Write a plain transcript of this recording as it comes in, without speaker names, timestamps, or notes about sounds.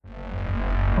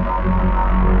Good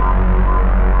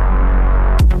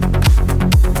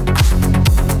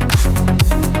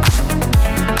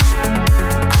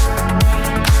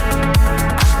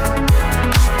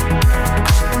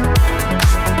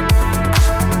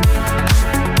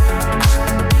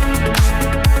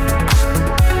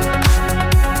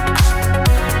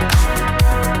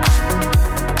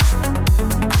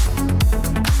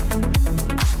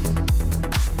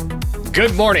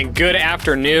morning, good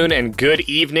afternoon, and good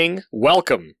evening.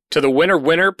 Welcome to the Winner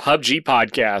Winner PUBG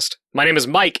podcast. My name is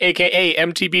Mike, aka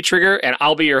MTB Trigger, and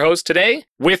I'll be your host today.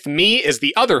 With me is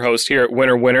the other host here at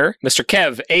Winner Winner, Mr.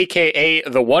 Kev, aka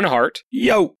The One Heart.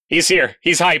 Yo! He's here.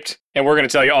 He's hyped, and we're going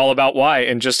to tell you all about why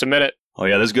in just a minute. Oh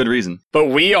yeah, there's good reason. But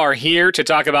we are here to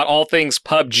talk about all things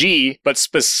PUBG, but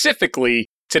specifically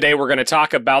today we're going to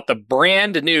talk about the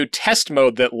brand new test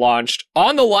mode that launched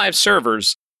on the live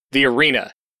servers, the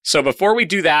Arena. So before we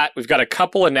do that, we've got a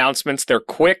couple announcements. They're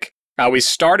quick. We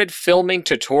started filming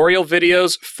tutorial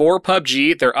videos for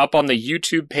PUBG. They're up on the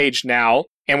YouTube page now.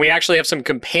 And we actually have some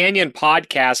companion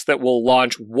podcasts that will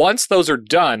launch once those are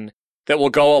done that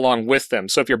will go along with them.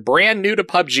 So if you're brand new to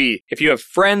PUBG, if you have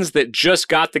friends that just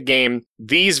got the game,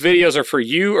 these videos are for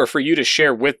you or for you to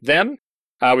share with them.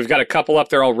 We've got a couple up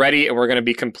there already, and we're going to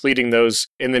be completing those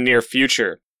in the near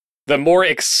future. The more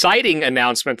exciting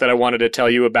announcement that I wanted to tell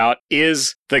you about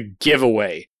is the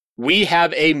giveaway. We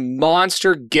have a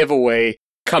monster giveaway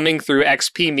coming through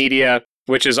XP Media,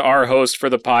 which is our host for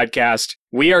the podcast.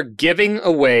 We are giving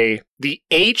away the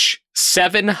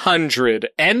H700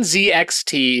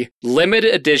 NZXT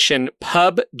limited edition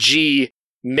PUBG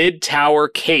mid-tower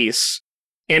case.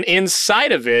 And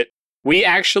inside of it, we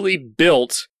actually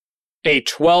built a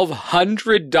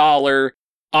 $1,200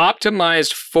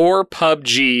 optimized for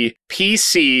PUBG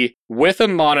PC with a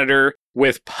monitor,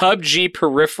 with PUBG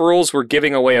peripherals. We're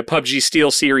giving away a PUBG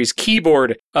SteelSeries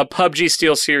keyboard, a PUBG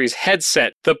SteelSeries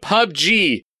headset, the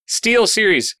PUBG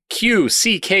SteelSeries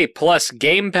QCK Plus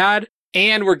gamepad,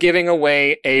 and we're giving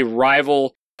away a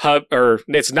rival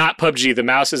it's not PUBG, the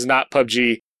mouse is not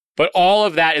PUBG, but all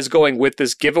of that is going with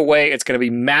this giveaway. It's going to be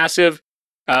massive.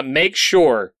 Make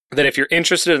sure that if you're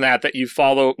interested in that you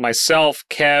follow myself,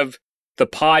 Kev, the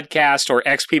podcast, or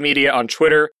XP Media on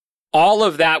Twitter. All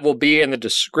of that will be in the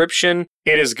description.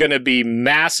 It is going to be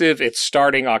massive. It's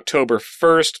starting October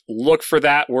 1st. Look for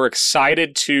that. We're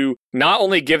excited to not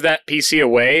only give that PC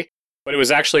away, but it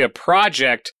was actually a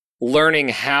project learning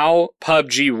how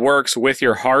PUBG works with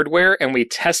your hardware, and we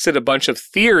tested a bunch of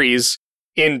theories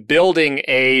in building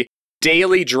a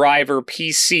daily driver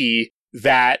PC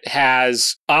that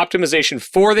has optimization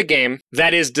for the game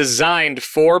that is designed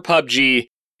for PUBG.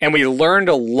 And we learned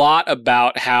a lot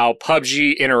about how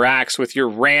PUBG interacts with your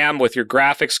RAM, with your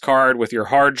graphics card, with your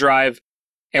hard drive.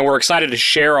 And we're excited to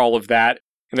share all of that.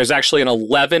 And there's actually an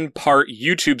 11-part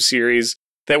YouTube series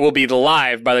that will be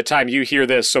live by the time you hear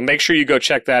this. So make sure you go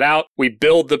check that out. We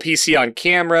build the PC on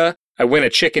camera. I win a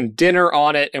chicken dinner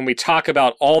on it. And we talk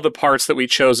about all the parts that we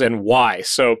chose and why.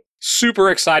 So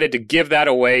super excited to give that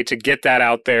away, to get that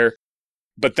out there.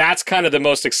 But that's kind of the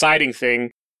most exciting thing.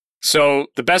 So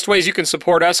the best ways you can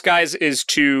support us, guys, is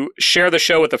to share the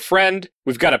show with a friend.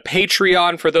 We've got a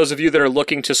Patreon for those of you that are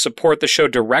looking to support the show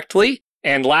directly.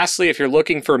 And lastly, if you're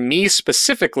looking for me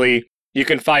specifically, you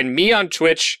can find me on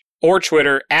Twitch or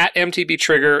Twitter at MTB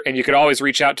Trigger, and you can always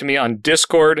reach out to me on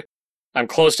Discord. I'm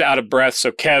close to out of breath, so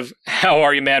Kev, how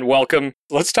are you, man? Welcome.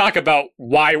 Let's talk about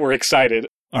why we're excited.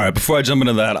 All right, before I jump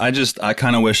into that, I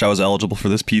kind of wish I was eligible for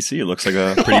this PC. It looks like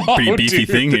a pretty beefy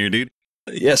thing here, dude.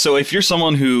 Yeah, so if you're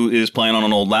someone who is playing on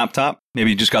an old laptop,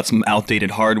 maybe you just got some outdated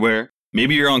hardware,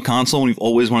 maybe you're on console and you've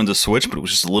always wanted to switch, but it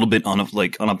was just a little bit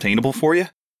unobtainable for you,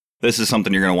 this is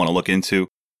something you're going to want to look into.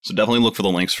 So definitely look for the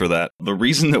links for that. The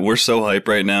reason that we're so hyped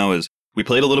right now is we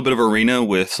played a little bit of Arena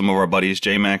with some of our buddies,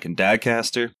 JMac and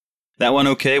Dadcaster. That went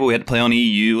okay, but we had to play on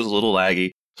EU. It was a little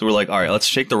laggy. So we're like, all right, let's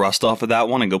shake the rust off of that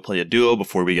one and go play a duo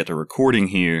before we get to recording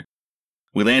here.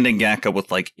 We land in Gaka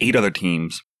with 8 other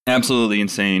teams. Absolutely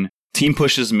insane. Team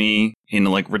pushes me in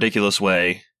a ridiculous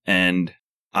way, and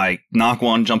I knock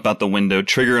one, jump out the window.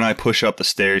 Trigger and I push up the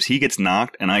stairs. He gets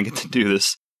knocked, and I get to do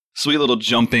this sweet little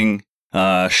jumping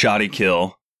shoddy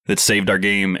kill that saved our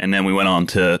game, and then we went on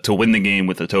to win the game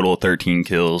with a total of 13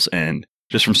 kills, and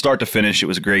just from start to finish, it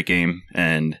was a great game,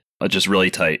 and a just really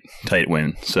tight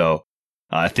win. So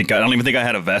I don't even think I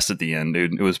had a vest at the end,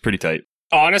 dude. It was pretty tight.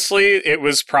 Honestly, it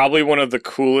was probably one of the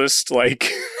coolest,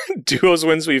 duos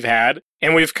wins we've had.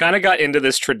 And we've kind of got into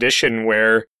this tradition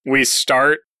where we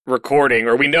start recording,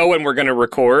 or we know when we're going to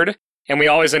record, and we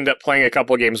always end up playing a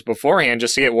couple games beforehand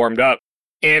just to get warmed up.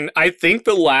 And I think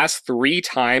the last 3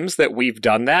 times that we've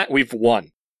done that, we've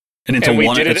won. And it's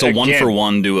it's a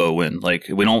 1-for-1 duo win. Like,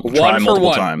 we don't try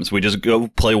multiple times. We just go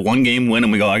play one game, win,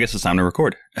 and we go, I guess it's time to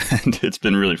record. And it's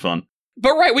been really fun.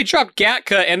 But right, we dropped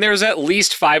Gatka, and there's at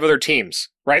least 5 other teams,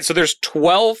 right? So there's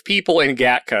 12 people in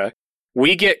Gatka.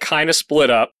 We get kind of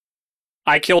split up.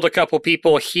 I killed a couple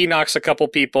people. He knocks a couple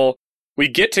people. We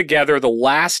get together. The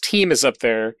last team is up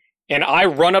there, and I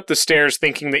run up the stairs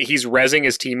thinking that he's rezzing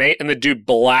his teammate, and the dude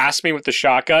blasts me with the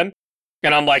shotgun.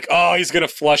 And I'm like, oh, he's going to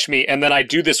flush me. And then I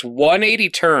do this 180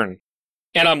 turn,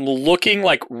 and I'm looking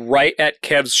like right at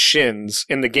Kev's shins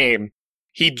in the game.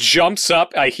 He jumps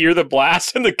up, I hear the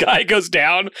blast, and the guy goes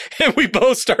down, and we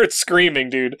both start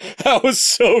screaming, dude. That was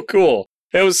so cool.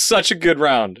 It was such a good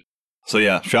round. So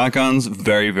yeah, shotguns,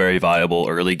 very, very viable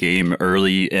early game,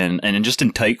 and just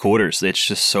in tight quarters. It's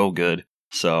just so good.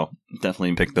 So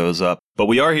definitely pick those up. But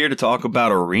we are here to talk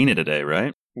about Arena today,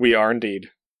 right? We are indeed.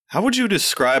 How would you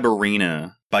describe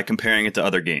Arena by comparing it to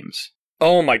other games?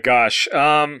 Oh my gosh.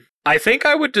 I think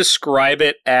I would describe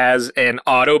it as an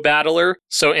auto battler.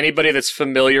 So anybody that's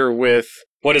familiar with,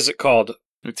 what is it called?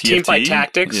 TFT? Teamfight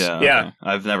Tactics? Yeah. Okay.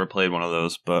 I've never played one of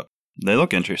those, but they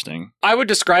look interesting. I would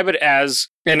describe it as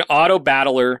an auto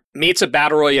battler meets a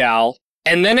battle royale,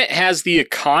 and then it has the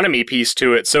economy piece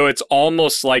to it. So it's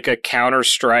almost like a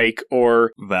Counter-Strike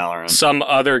or Valorant. Some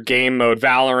other game mode,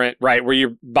 Valorant, right, where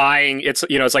you're buying, it's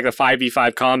like the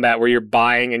 5v5 combat where you're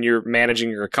buying and you're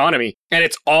managing your economy. And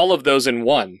it's all of those in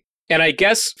one. And I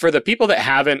guess for the people that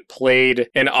haven't played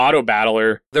an auto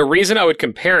battler, the reason I would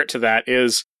compare it to that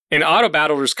is an auto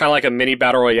battler is kind of like a mini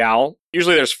battle royale.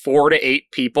 Usually there's 4 to 8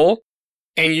 people,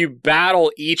 and you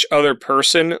battle each other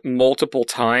person multiple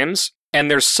times. And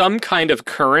there's some kind of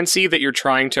currency that you're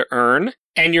trying to earn,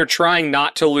 and you're trying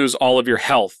not to lose all of your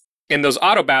health. In those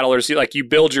auto battlers, you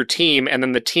build your team, and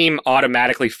then the team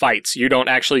automatically fights. You don't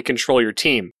actually control your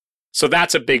team. So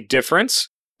that's a big difference.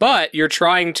 But you're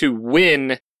trying to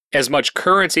win as much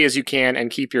currency as you can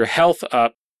and keep your health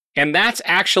up. And that's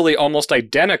actually almost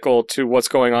identical to what's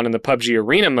going on in the PUBG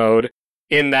Arena mode,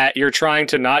 in that you're trying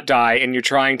to not die, and you're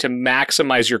trying to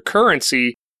maximize your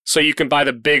currency so you can buy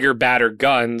the bigger, badder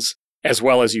guns as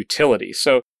well as utility.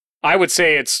 So I would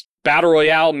say it's Battle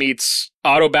Royale meets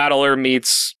Auto Battler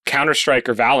meets Counter-Strike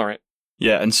or Valorant.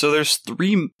 Yeah, and so there's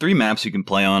three maps you can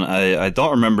play on. I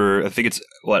don't remember. I think it's,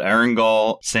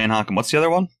 Erangel, Sanhok, and what's the other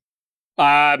one?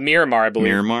 Miramar, I believe.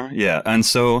 Miramar, yeah. And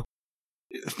so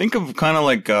think of kind of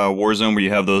like Warzone, where you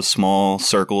have those small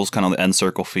circles, kind of the end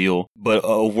circle feel, but a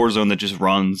Warzone that just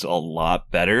runs a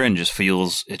lot better and just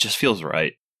feels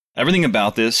right. Everything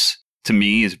about this, to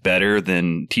me, is better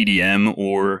than TDM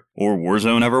or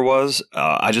Warzone ever was.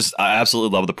 I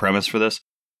absolutely love the premise for this.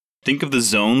 Think of the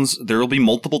zones. There will be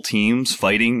multiple teams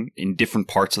fighting in different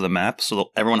parts of the map, so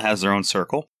everyone has their own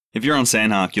circle. If you're on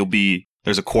Sanhok,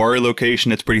 there's a quarry location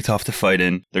that's pretty tough to fight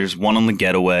in. There's one on the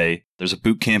getaway. There's a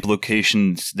boot camp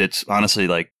location that's honestly,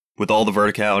 with all the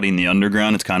verticality in the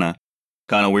underground, it's kind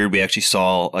of weird. We actually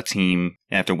saw a team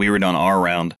after we were done our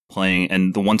round playing,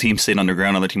 and the one team stayed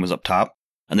underground, the other team was up top.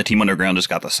 And the team underground just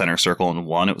got the center circle and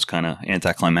won. It was kind of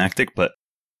anticlimactic, but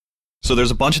so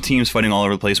there's a bunch of teams fighting all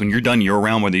over the place. When you're done your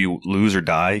round, whether you lose or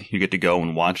die, you get to go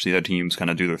and watch the other teams kind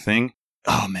of do their thing.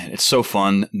 Oh man, it's so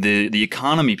fun. The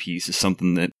economy piece is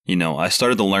something that, I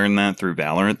started to learn that through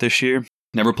Valorant this year.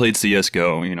 Never played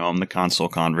CS:GO, I'm the console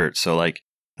convert, so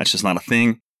that's just not a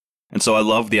thing. And so I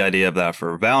love the idea of that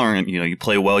for Valorant. You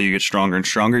play well, you get stronger and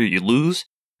stronger, you lose,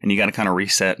 and you got to kind of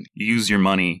reset, use your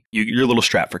money. You're a little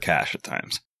strapped for cash at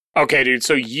times. Okay, dude.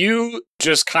 So you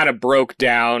just kind of broke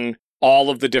down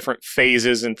all of the different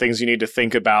phases and things you need to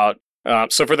think about.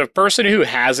 So for the person who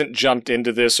hasn't jumped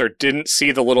into this or didn't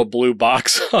see the little blue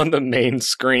box on the main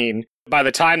screen, by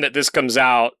the time that this comes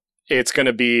out, it's going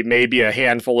to be maybe a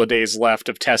handful of days left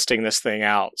of testing this thing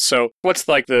out. So what's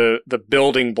the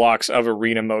building blocks of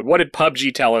Arena mode? What did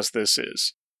PUBG tell us this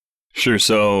is? Sure.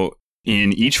 So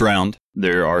in each round,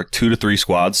 there are 2 to 3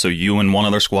 squads, so you and one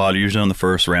other squad usually on the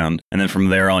first round, and then from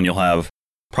there on you'll have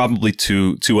probably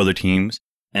two other teams.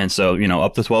 And so,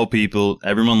 up to 12 people,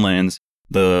 everyone lands.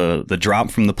 The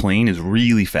drop from the plane is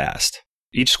really fast.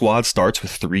 Each squad starts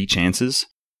with 3 chances,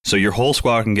 so your whole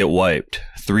squad can get wiped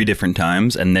 3 different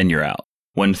times, and then you're out.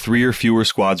 When 3 or fewer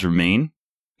squads remain,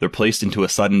 they're placed into a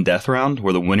sudden death round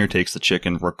where the winner takes the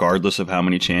chicken regardless of how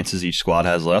many chances each squad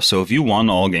has left. So if you won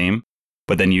all game,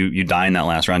 but then you die in that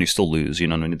last round, you still lose,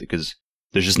 because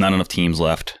there's just not enough teams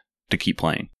left to keep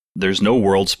playing. There's no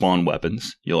world spawn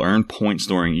weapons. You'll earn points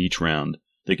during each round.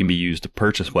 They can be used to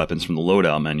purchase weapons from the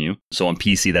loadout menu. So on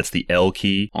PC, that's the L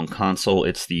key. On console,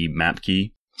 it's the map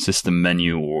key, system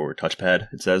menu, or touchpad,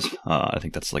 it says. I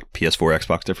think that's like PS4,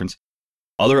 Xbox difference.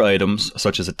 Other items,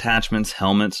 such as attachments,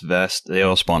 helmets, vests, they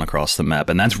all spawn across the map.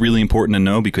 And that's really important to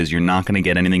know because you're not going to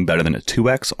get anything better than a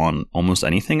 2x on almost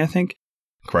anything, I think.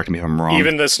 Correct me if I'm wrong.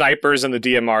 Even the snipers and the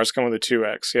DMRs come with a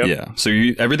 2x, yep. Yeah, so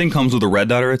everything comes with a red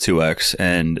dot or a 2x,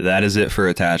 and that is it for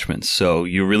attachments. So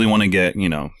you really want to get,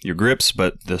 your grips,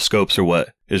 but the scopes are what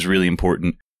is really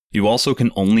important. You also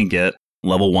can only get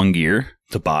level 1 gear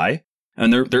to buy,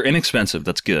 and they're inexpensive.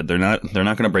 That's good. They're not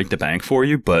going to break the bank for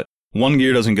you, but 1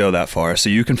 gear doesn't go that far, so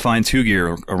you can find 2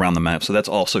 gear around the map, so that's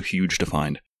also huge to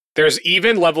find. There's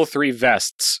even level 3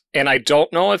 vests, and I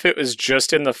don't know if it was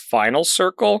just in the final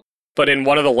circle, but in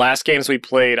one of the last games we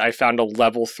played, I found a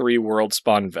level 3 world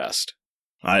spawn vest.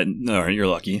 All right, you're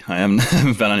lucky. I haven't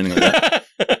found anything like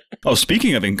that. Oh,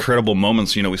 speaking of incredible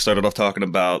moments, we started off talking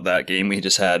about that game we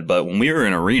just had, but when we were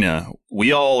in Arena,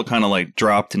 we all kind of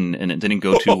dropped and it didn't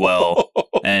go too well,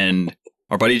 and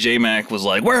our buddy J-Mac was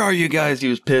like, "Where are you guys?" He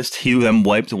was pissed. He then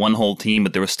wiped one whole team,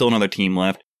 but there was still another team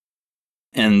left.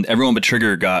 And everyone but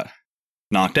Trigger got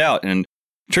knocked out. And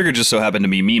Trigger just so happened to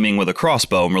be memeing with a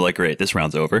crossbow. And we're like, great, this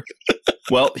round's over.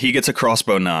 Well, he gets a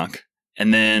crossbow knock.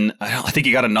 And then I think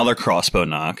he got another crossbow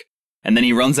knock. And then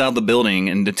he runs out of the building.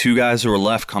 And the 2 guys who are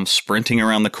left come sprinting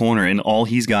around the corner. And all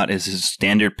he's got is his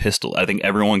standard pistol. I think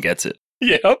everyone gets it.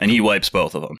 Yep. And he wipes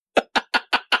both of them.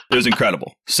 It was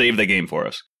incredible. Saved the game for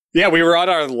us. Yeah, we were on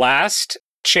our last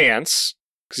chance,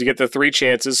 because you get the 3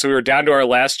 chances, so we were down to our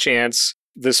last chance.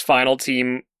 This final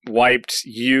team wiped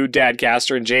you,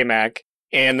 Dadcaster, and J-Mac,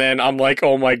 and then I'm like,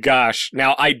 oh my gosh.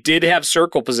 Now, I did have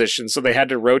circle position, so they had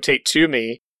to rotate to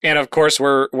me, and of course,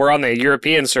 we're on the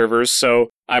European servers, so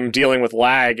I'm dealing with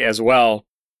lag as well.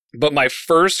 But my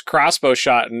first crossbow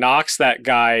shot knocks that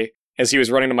guy as he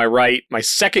was running to my right. My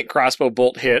second crossbow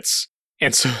bolt hits,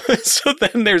 and so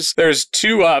then there's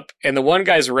 2 up, and the one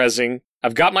guy's rezzing.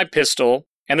 I've got my pistol,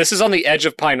 and this is on the edge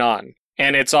of Painan,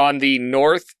 and it's on the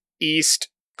northeast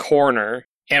corner,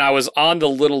 and I was on the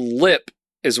little lip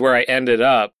is where I ended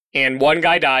up, and one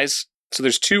guy dies, so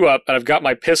there's 2 up, and I've got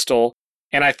my pistol,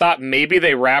 and I thought maybe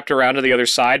they wrapped around to the other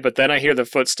side, but then I hear the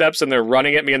footsteps, and they're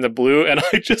running at me in the blue, and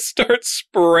I just start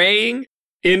spraying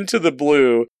into the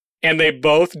blue, and they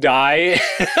both die.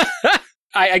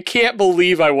 I can't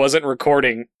believe I wasn't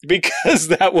recording, because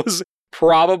that was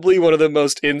probably one of the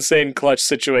most insane clutch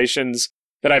situations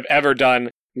that I've ever done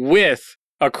with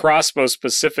a crossbow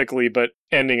specifically, but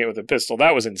ending it with a pistol.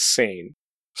 That was insane.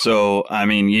 So, I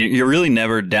mean, you're really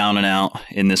never down and out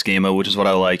in this game mode, which is what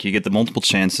I like. You get the multiple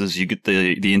chances, you get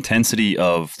the intensity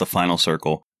of the final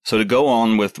circle. So to go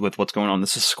on with what's going on,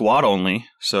 this is squad only.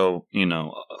 So,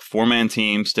 4-man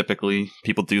teams, typically,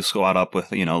 people do squad up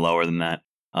with, lower than that.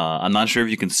 I'm not sure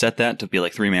if you can set that to be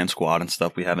like 3-man squad and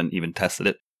stuff. We haven't even tested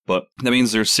it. But that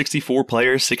means there's 64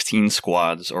 players, 16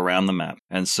 squads around the map.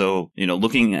 And so,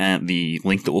 looking at the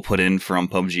link that we'll put in from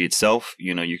PUBG itself,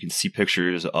 you can see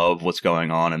pictures of what's going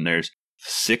on. And there's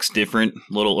 6 different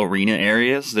little arena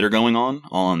areas that are going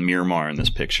on Miramar in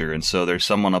this picture. And so there's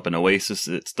someone up in Oasis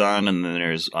that's done. And then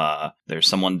there's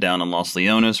someone down in Los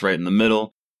Leones right in the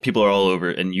middle. People are all over,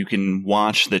 and you can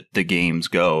watch the games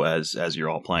go as you're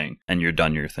all playing, and you're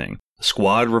done your thing.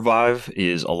 Squad revive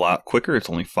is a lot quicker. It's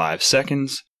only 5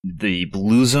 seconds. The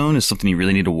blue zone is something you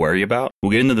really need to worry about.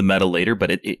 We'll get into the meta later,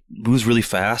 but it moves really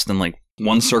fast, and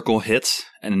one circle hits,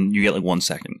 and you get 1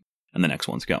 second, and the next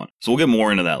one's going. So we'll get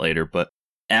more into that later, but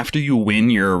after you win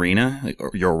your arena,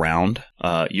 or your round,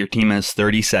 your team has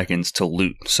 30 seconds to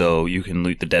loot. So you can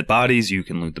loot the dead bodies, you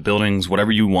can loot the buildings,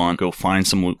 whatever you want. Go find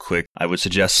some loot quick. I would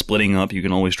suggest splitting up. You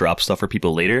can always drop stuff for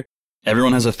people later.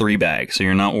 Everyone has a 3 bag, so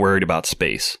you're not worried about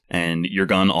space. And your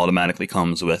gun automatically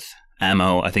comes with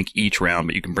ammo, I think, each round,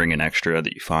 but you can bring an extra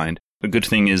that you find. The good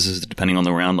thing is depending on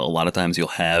the round, a lot of times you'll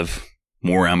have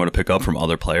more ammo to pick up from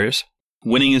other players.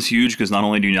 Winning is huge because not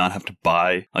only do you not have to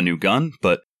buy a new gun,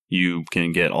 but you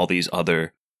can get all these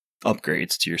other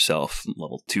upgrades to yourself.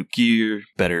 Level 2 gear,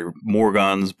 more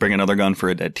guns, bring another gun for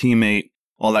a dead teammate.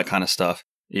 All that kind of stuff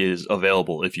is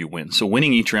available if you win. So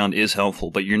winning each round is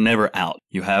helpful, but you're never out.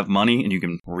 You have money and you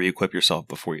can re-equip yourself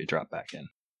before you drop back in.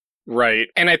 Right.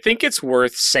 And I think it's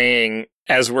worth saying,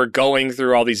 as we're going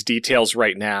through all these details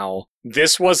right now,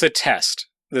 this was a test.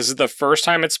 This is the first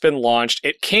time it's been launched.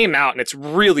 It came out and it's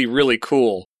really, really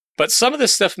cool. But some of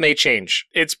this stuff may change.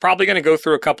 It's probably going to go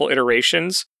through a couple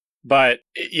iterations. But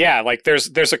yeah,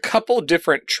 there's a couple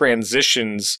different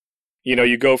transitions.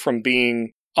 You go from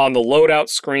being on the loadout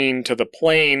screen to the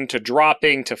plane to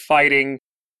dropping to fighting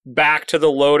back to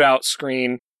the loadout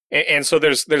screen. And so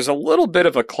there's a little bit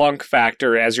of a clunk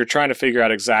factor as you're trying to figure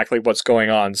out exactly what's going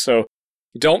on. So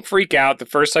don't freak out. The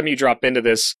first time you drop into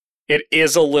this, it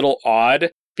is a little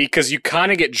odd. because you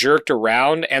kind of get jerked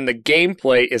around and the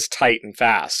gameplay is tight and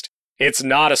fast. It's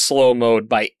not a slow mode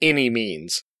by any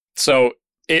means. So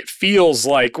it feels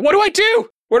like, what do I do?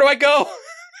 Where do I go?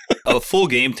 A full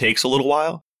game takes a little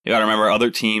while. You gotta remember, other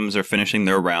teams are finishing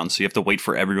their rounds, so you have to wait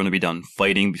for everyone to be done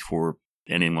fighting before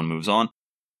anyone moves on.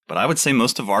 But I would say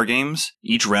most of our games,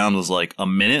 each round was like a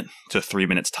minute to 3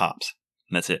 minutes tops.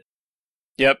 And that's it.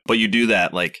 Yep. But you do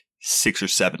that like 6 or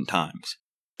 7 times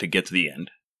to get to the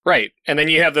end. Right. And then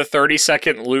you have the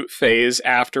 30-second loot phase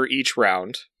after each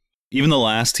round. Even the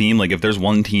last team, like if there's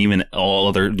one team and all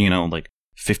other, like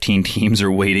 15 teams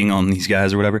are waiting on these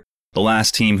guys or whatever, the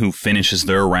last team who finishes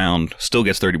their round still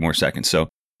gets 30 more seconds. So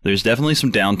there's definitely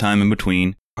some downtime in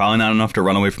between. Probably not enough to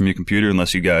run away from your computer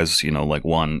unless you guys, like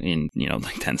won in,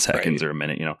 like 10 seconds or a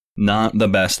minute, Not the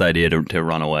best idea to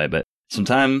run away, but some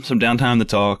downtime to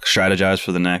talk, strategize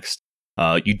for the next.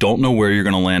 You don't know where you're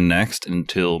going to land next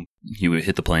until you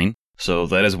hit the plane. So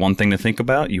that is one thing to think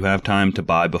about. You have time to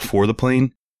buy before the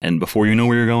plane and before you know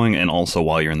where you're going, and also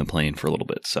while you're in the plane for a little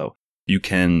bit. So you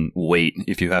can wait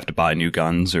if you have to buy new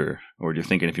guns or you're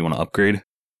thinking if you want to upgrade.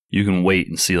 You can wait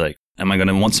and see, like, am I going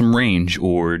to want some range,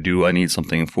 or do I need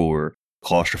something for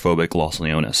claustrophobic Los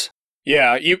Leones?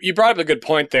 Yeah, you brought up a good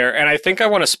point there, and I think I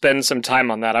want to spend some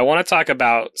time on that. I want to talk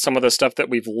about some of the stuff that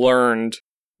we've learned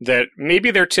that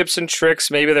maybe they're tips and tricks,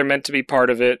 maybe they're meant to be part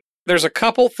of it. There's a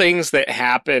couple things that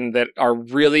happen that are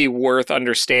really worth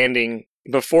understanding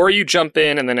before you jump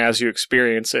in and then as you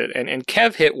experience it. And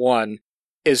Kev hit one.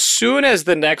 As soon as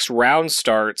the next round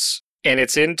starts and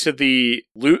it's into the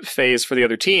loot phase for the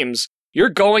other teams, you're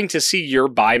going to see your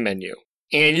buy menu.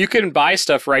 And you can buy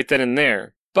stuff right then and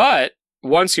there. But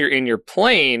once you're in your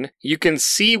plane, you can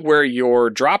see where your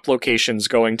drop location's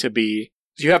going to be.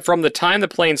 You have from the time the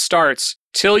plane starts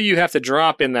till you have to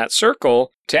drop in that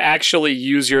circle to actually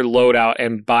use your loadout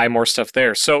and buy more stuff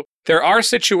there. So there are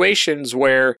situations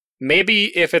where maybe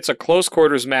if it's a close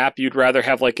quarters map, you'd rather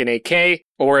have like an AK,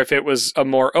 or if it was a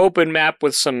more open map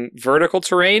with some vertical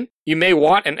terrain, you may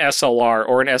want an SLR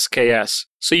or an SKS.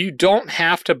 So you don't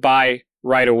have to buy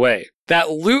right away. That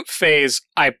loot phase,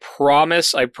 I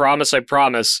promise,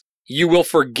 you will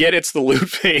forget it's the loot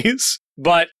phase.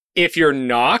 But if you're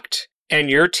knocked and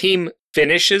your team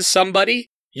finishes somebody,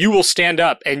 you will stand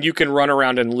up and you can run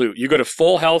around and loot. You go to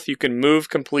full health, you can move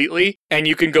completely, and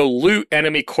you can go loot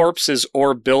enemy corpses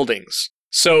or buildings.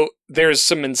 So there's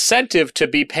some incentive to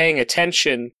be paying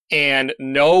attention and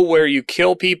know where you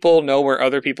kill people, know where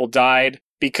other people died,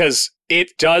 because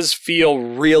it does feel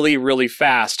really, really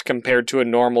fast compared to a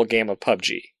normal game of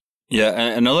PUBG. Yeah,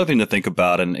 and another thing to think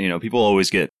about, and people always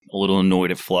get a little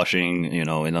annoyed at flushing, in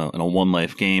a one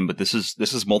life game, but this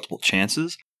is multiple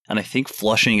chances, and I think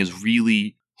flushing is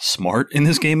really smart in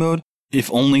this game mode,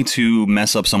 if only to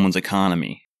mess up someone's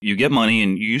economy. You get money,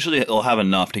 and usually they'll have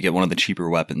enough to get one of the cheaper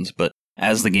weapons, but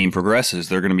as the game progresses,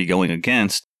 they're going to be going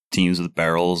against teams with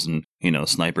barrels and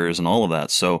snipers and all of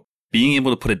that. So being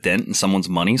able to put a dent in someone's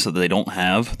money so that they don't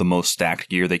have the most stacked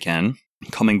gear they can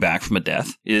coming back from a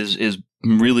death is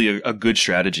really a good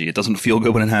strategy. It doesn't feel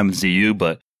good when it happens to you,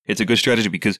 but it's a good strategy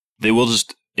because they will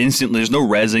just instantly, there's no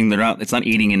rezzing, it's not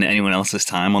eating into anyone else's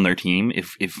time on their team.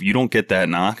 If you don't get that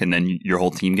knock and then your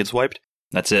whole team gets wiped,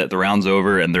 that's it. The round's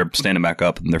over and they're standing back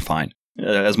up and they're fine.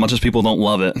 As much as people don't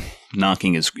love it,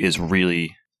 knocking is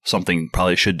really something you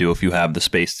probably should do if you have the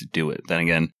space to do it. Then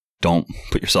again, don't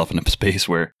put yourself in a space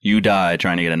where you die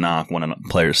trying to get a knock when a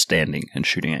player's standing and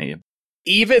shooting at you.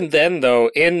 Even then, though,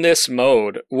 in this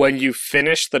mode, when you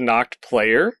finish the knocked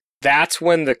player, that's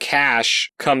when the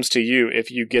cash comes to you if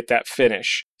you get that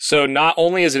finish. So not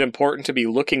only is it important to be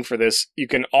looking for this, you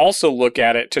can also look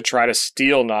at it to try to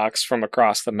steal knocks from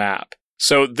across the map.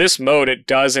 So this mode, it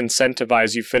does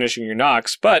incentivize you finishing your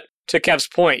knocks, but to Kev's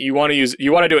point, you want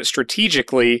to do it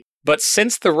strategically. But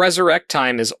since the resurrect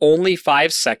time is only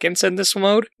 5 seconds in this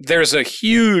mode, there's a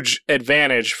huge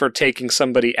advantage for taking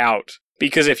somebody out.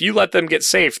 Because if you let them get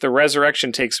safe, the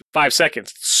resurrection takes 5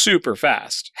 seconds, super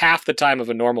fast, half the time of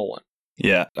a normal one.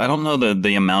 Yeah, I don't know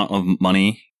the amount of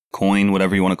money, coin,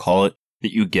 whatever you want to call it,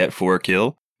 that you get for a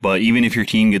kill. But even if your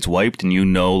team gets wiped and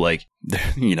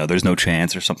there's no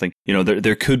chance or something,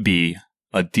 there could be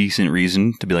a decent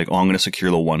reason to be like, oh, I'm going to secure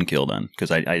the one kill then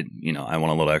because I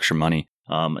want a little extra money.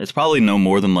 It's probably no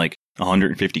more than like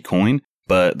 150 coin,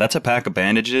 but that's a pack of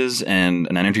bandages and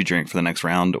an energy drink for the next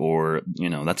round, or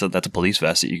that's a police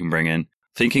vest that you can bring in.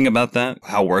 Thinking about that,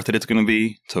 how worth it's going to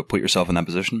be to put yourself in that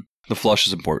position, the flush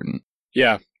is important.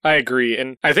 Yeah, I agree.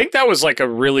 And I think that was like a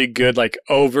really good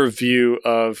overview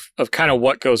of kind of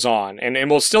what goes on. And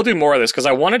we'll still do more of this because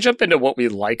I want to jump into what we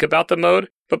like about the mode.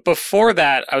 But before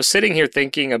that, I was sitting here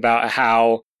thinking about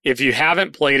how if you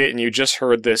haven't played it and you just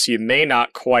heard this, you may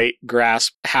not quite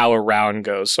grasp how a round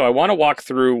goes. So I want to walk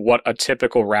through what a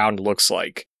typical round looks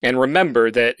like. And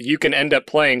remember that you can end up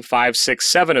playing 5, 6,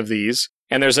 7 of these,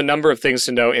 and there's a number of things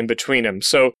to know in between them.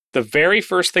 So the very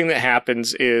first thing that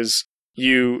happens is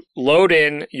you load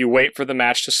in, you wait for the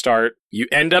match to start, you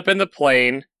end up in the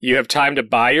plane, you have time to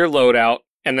buy your loadout,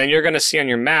 and then you're going to see on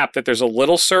your map that there's a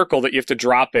little circle that you have to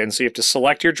drop in. So you have to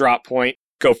select your drop point,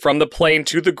 go from the plane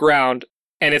to the ground,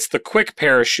 and it's the quick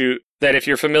parachute that if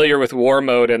you're familiar with war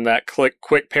mode and that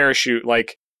quick parachute,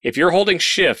 like if you're holding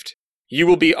shift, you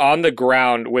will be on the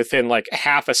ground within like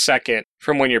half a second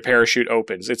from when your parachute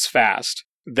opens. It's fast.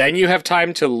 Then you have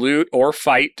time to loot or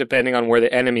fight depending on where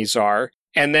the enemies are.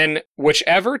 And then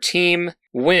whichever team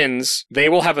wins, they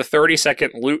will have a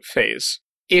 30-second loot phase.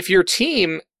 If your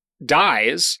team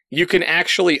dies, you can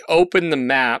actually open the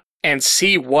map and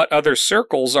see what other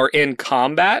circles are in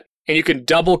combat. And you can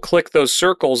double click those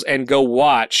circles and go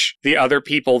watch the other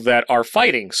people that are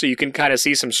fighting. So you can kind of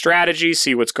see some strategy,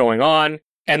 see what's going on.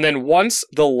 And then once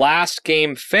the last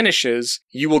game finishes,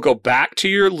 you will go back to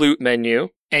your loot menu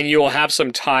and you will have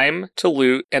some time to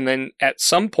loot. And then at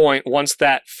some point, once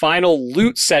that final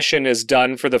loot session is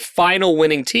done for the final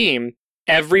winning team,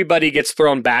 everybody gets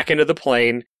thrown back into the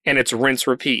plane and it's rinse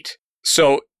repeat.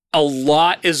 So a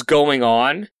lot is going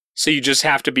on. So you just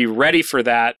have to be ready for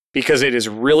that because it is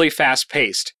really fast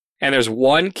paced. And there's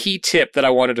one key tip that I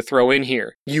wanted to throw in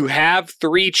here. You have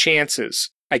 3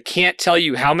 chances. I can't tell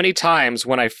you how many times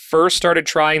when I first started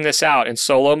trying this out in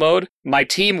solo mode, my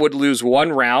team would lose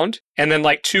 1 round and then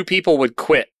like 2 people would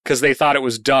quit because they thought it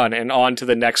was done and on to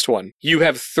the next one. You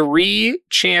have 3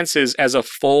 chances as a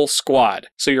full squad.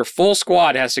 So your full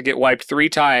squad has to get wiped 3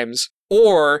 times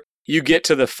or you get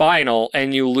to the final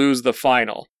and you lose the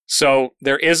final. So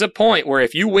there is a point where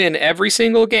if you win every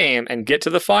single game and get to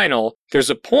the final, there's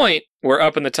a point where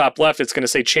up in the top left, it's going to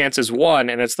say chances 1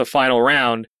 and it's the final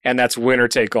round and that's winner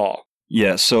take all.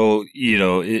 Yeah. So,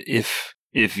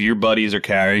 if your buddies are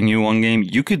carrying you one game,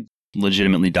 you could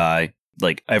legitimately die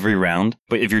like every round.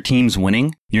 But if your team's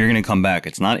winning, you're going to come back.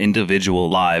 It's not individual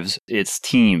lives. It's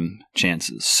team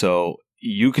chances. So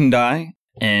you can die.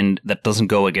 And that doesn't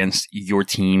go against your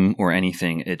team or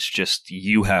anything. It's just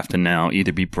you have to now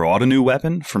either be brought a new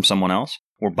weapon from someone else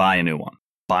or buy a new one.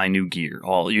 Buy new gear.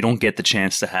 You don't get the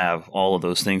chance to have all of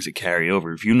those things that carry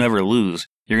over. If you never lose,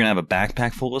 you're going to have a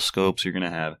backpack full of scopes. You're going to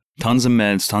have tons of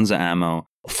meds, tons of ammo,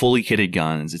 fully kitted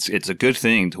guns. It's a good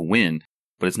thing to win,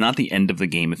 but it's not the end of the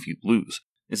game if you lose.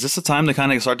 Is this a time to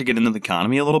kind of start to get into the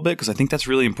economy a little bit? Because I think that's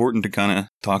really important to kind of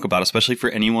talk about, especially for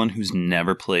anyone who's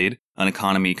never played an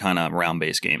economy kind of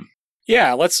round-based game.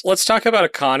 Yeah, let's talk about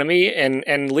economy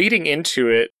and leading into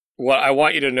it, what I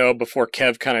want you to know before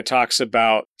Kev kind of talks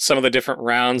about some of the different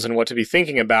rounds and what to be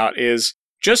thinking about is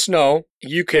just know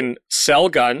you can sell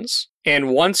guns, and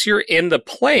once you're in the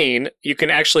plane, you can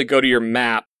actually go to your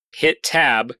map, hit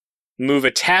tab, move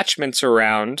attachments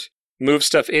around, move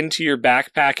stuff into your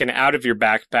backpack and out of your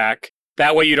backpack.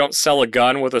 That way you don't sell a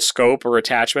gun with a scope or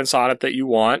attachments on it that you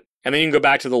want. And then you can go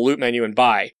back to the loot menu and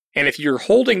buy. And if you're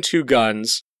holding 2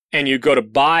 guns and you go to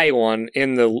buy one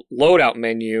in the loadout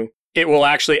menu, it will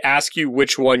actually ask you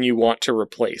which one you want to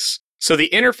replace. So the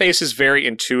interface is very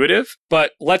intuitive,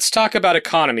 but let's talk about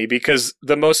economy because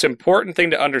the most important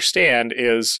thing to understand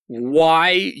is why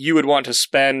you would want to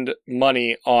spend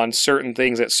money on certain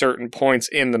things at certain points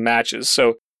in the matches.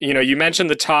 So you mentioned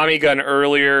the Tommy gun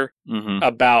earlier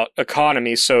about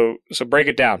economy, so break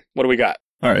it down. What do we got?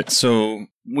 All right, so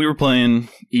we were playing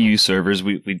EU servers.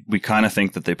 We kind of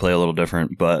think that they play a little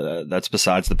different, but that's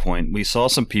besides the point. We saw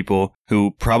some people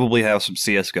who probably have some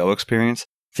CSGO experience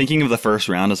thinking of the first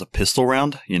round as a pistol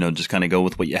round, just kind of go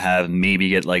with what you have, maybe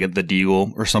get like the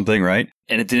Deagle or something, right?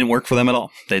 And it didn't work for them at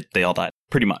all. They all died,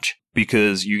 pretty much,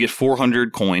 because you get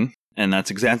 400 coin, and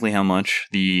that's exactly how much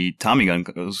the Tommy gun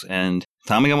goes, and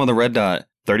Tommy gun with a red dot,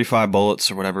 35 bullets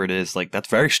or whatever it is, like that's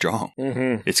very strong.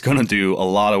 Mm-hmm. It's going to do a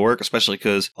lot of work, especially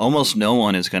because almost no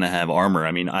one is going to have armor.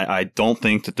 I mean, I don't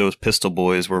think that those pistol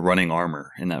boys were running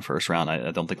armor in that first round. I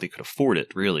don't think they could afford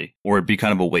it, really, or it'd be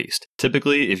kind of a waste.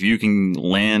 Typically, if you can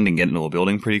land and get into a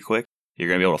building pretty quick, you're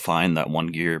going to be able to find that one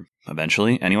gear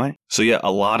eventually anyway. So yeah,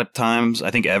 a lot of times, I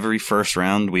think every first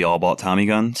round, we all bought Tommy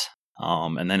guns.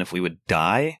 And then if we would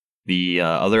die, the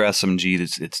other SMG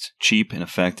that's cheap and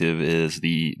effective is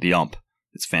the UMP.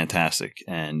 It's fantastic,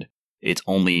 and it's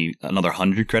only another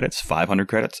 100 credits, 500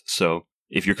 credits. So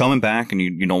if you're coming back and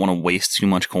you don't want to waste too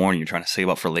much corn and you're trying to save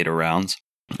up for later rounds,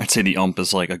 I'd say the UMP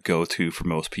is like a go-to for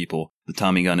most people. The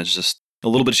Tommy gun is just a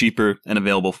little bit cheaper and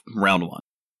available round 1.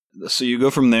 So you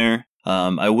go from there.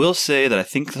 I will say that I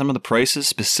think some of the prices,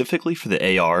 specifically for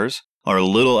the ARs, are a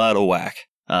little out of whack.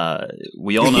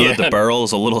 We all know that the barrel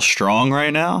is a little strong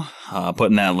right now,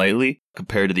 putting that lightly,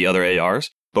 compared to the other ARs.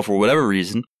 But for whatever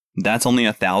reason, that's only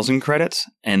 1,000 credits,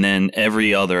 and then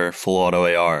every other full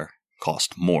auto AR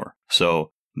cost more.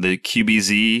 So the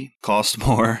QBZ costs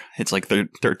more. It's like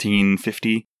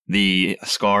 $13.50. The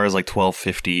Scar is like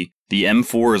 $12.50. The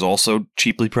M4 is also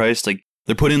cheaply priced. Like,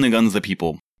 they're putting the guns that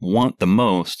people want the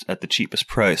most at the cheapest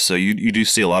price. So you do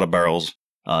see a lot of barrels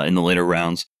in the later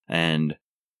rounds. And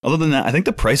other than that, I think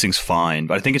the pricing's fine,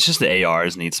 but I think it's just the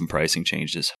ARs need some pricing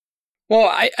changes. Well,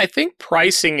 I think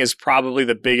pricing is probably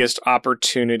the biggest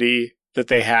opportunity that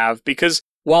they have, because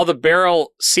while the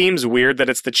barrel seems weird that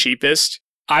it's the cheapest,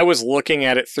 I was looking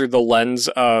at it through the lens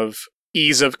of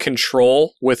ease of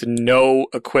control with no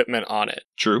equipment on it.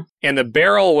 True. And the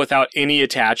barrel without any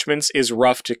attachments is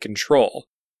rough to control.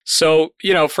 So,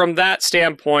 from that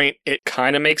standpoint, it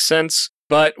kind of makes sense.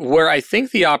 But where I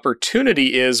think the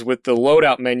opportunity is with the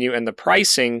loadout menu and the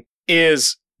pricing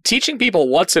is teaching people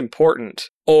what's important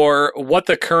or what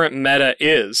the current meta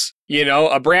is.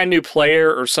 A brand new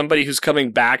player or somebody who's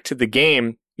coming back to the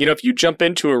game, if you jump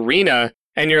into Arena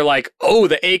and you're like, oh,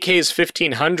 the AK is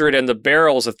 1,500 and the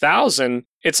barrel's 1,000,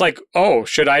 it's like, oh,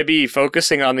 should I be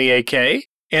focusing on the AK?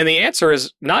 And the answer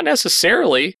is not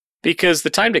necessarily, because the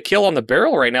time to kill on the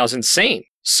barrel right now is insane.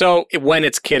 So when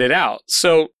it's kitted out.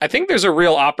 So I think there's a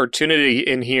real opportunity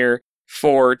in here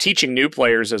for teaching new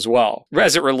players as well,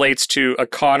 as it relates to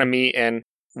economy and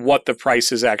what the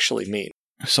prices actually mean.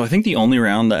 So I think the only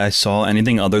round that I saw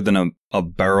anything other than a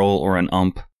barrel or an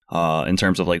ump in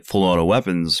terms of like full auto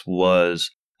weapons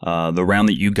was the round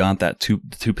that you got that two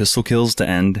pistol kills to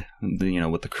end,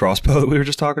 with the crossbow that we were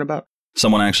just talking about.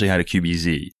 Someone actually had a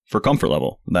QBZ for comfort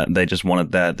level. That they just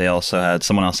wanted that. They also had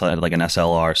someone else had like an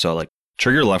SLR. So like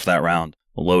Trigger left that round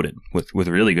loaded with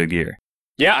really good gear.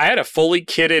 Yeah, I had a fully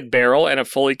kitted barrel and a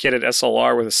fully kitted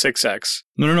SLR with a 6X.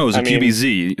 No, it was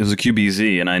QBZ. It was a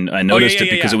QBZ, and I noticed it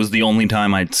because it was the only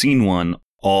time I'd seen one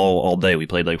all day. We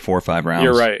played like 4 or 5 rounds.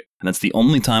 You're right. And that's the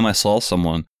only time I saw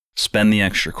someone spend the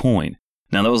extra coin.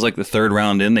 Now, that was like the 3rd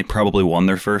round in. They probably won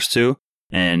their first 2.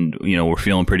 And, we're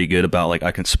feeling pretty good about, like,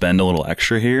 I can spend a little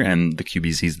extra here, and the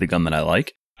QBZ is the gun that I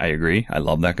like. I agree. I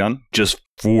love that gun. Just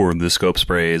for the scope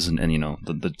sprays and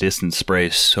the distance spray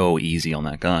is so easy on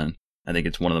that gun. I think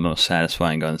it's one of the most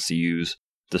satisfying guns to use,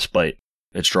 despite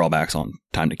its drawbacks on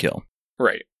time to kill.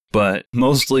 Right. But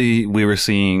mostly we were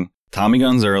seeing Tommy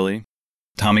guns early,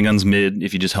 Tommy guns mid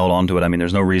if you just held on to it. I mean,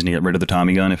 there's no reason to get rid of the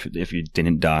Tommy gun if you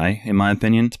didn't die, in my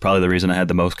opinion. It's probably the reason I had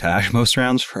the most cash most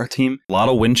rounds for our team. A lot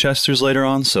of Winchesters later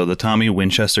on, so the Tommy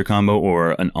Winchester combo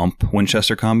or an ump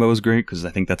Winchester combo is great because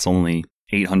I think that's only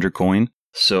 800 coin.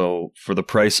 So for the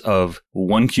price of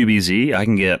 1 QBZ, I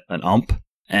can get an ump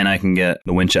and I can get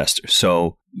the Winchester.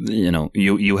 So,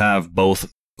 you have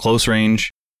both close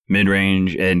range, mid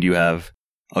range, and you have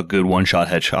a good one-shot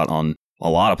headshot on a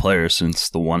lot of players since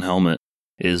the one helmet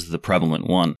is the prevalent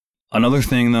one. Another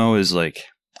thing, though, is like,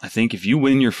 I think if you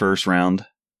win your first round,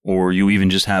 or you even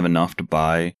just have enough to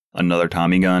buy another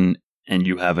Tommy gun, and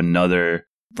you have another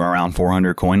around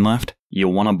 400 coin left,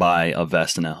 you'll want to buy a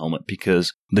vest and a helmet,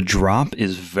 because the drop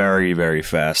is very, very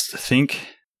fast. Think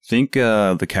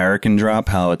the Karakin drop,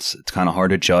 how it's kind of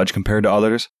hard to judge compared to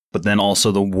others, but then also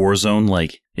the Warzone,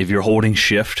 like, if you're holding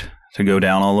shift to go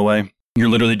down all the way, you're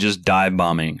literally just dive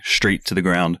bombing straight to the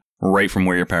ground, right from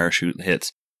where your parachute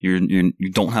hits. You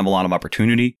don't have a lot of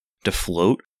opportunity to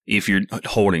float if you're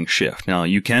holding shift. Now,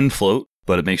 you can float,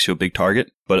 but it makes you a big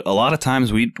target. But a lot of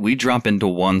times we drop into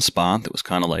one spot that was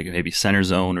kind of like maybe center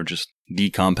zone or just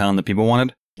the compound that people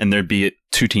wanted, and there'd be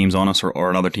 2 teams on us or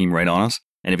another team right on us.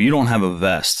 And if you don't have a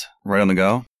vest right on the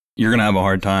go, you're going to have a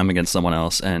hard time against someone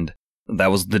else. And that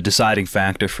was the deciding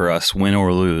factor for us, win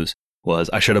or lose, was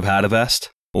I should have had a vest,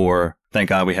 or thank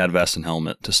God we had vest and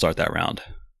helmet to start that round.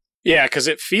 Yeah, because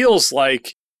it feels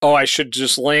like, I should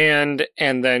just land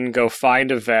and then go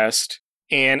find a vest.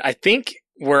 And I think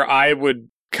where I would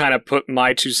kind of put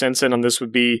my 2 cents in on this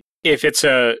would be if it's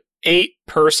a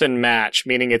 8-person match,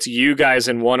 meaning it's you guys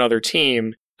and one other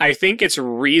team, I think it's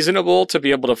reasonable to be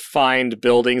able to find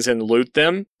buildings and loot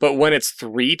them. But when it's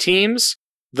 3 teams,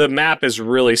 the map is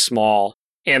really small.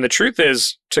 And the truth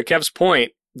is, to Kev's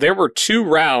point, there were 2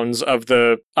 rounds of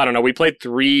we played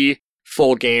 3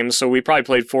 full games, so we probably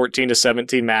played 14 to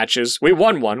 17 matches. We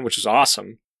won 1, which is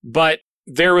awesome. But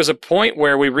there was a point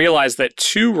where we realized that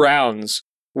 2 rounds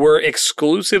were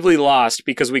exclusively lost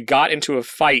because we got into a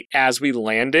fight as we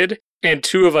landed, and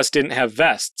 2 of us didn't have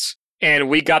vests. And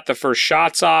we got the first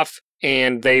shots off,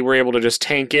 and they were able to just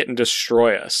tank it and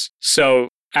destroy us. So,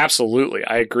 absolutely,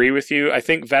 I agree with you. I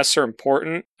think vests are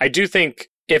important. I do think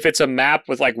if it's a map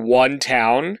with like 1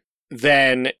 town,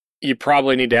 then you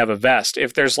probably need to have a vest.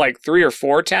 If there's like 3 or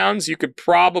 4 towns, you could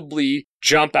probably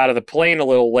jump out of the plane a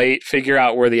little late, figure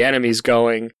out where the enemy's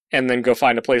going, and then go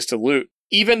find a place to loot.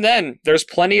 Even then, there's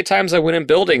plenty of times I went in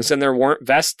buildings and there weren't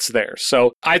vests there.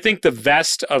 So I think the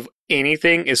vest of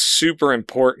anything is super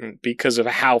important because of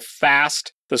how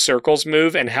fast the circles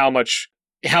move and how many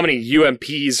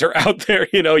UMPs are out there,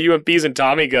 UMPs and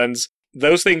Tommy guns.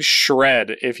 Those things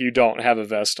shred if you don't have a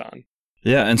vest on.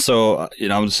 Yeah, and so,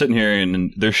 I was sitting here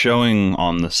and they're showing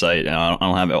on the site, and I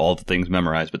don't have all the things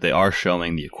memorized, but they are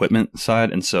showing the equipment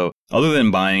side. And so, other than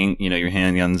buying, your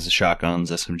handguns, shotguns,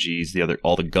 SMGs,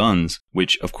 all the guns,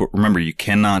 which, of course, remember, you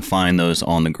cannot find those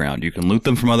on the ground. You can loot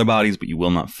them from other bodies, but you will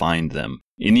not find them.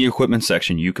 In the equipment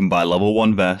section, you can buy level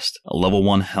 1 vest, a level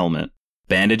 1 helmet,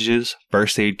 bandages,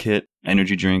 first aid kit,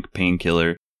 energy drink,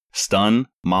 painkiller, stun,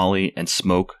 molly, and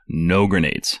smoke, no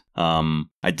grenades.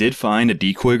 I did find a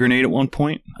decoy grenade at one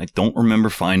point. I don't remember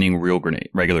finding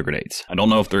regular grenades. I don't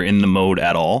know if they're in the mode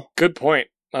at all. Good point.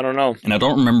 I don't know. And I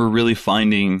don't remember really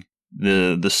finding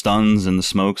the stuns and the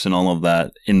smokes and all of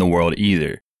that in the world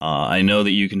either. I know that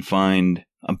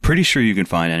I'm pretty sure you can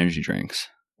find energy drinks.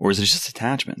 Or is it just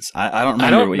attachments? I don't remember. I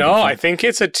don't know. I think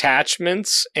it's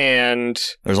attachments and...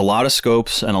 There's a lot of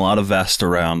scopes and a lot of vests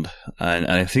around. And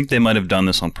I think they might have done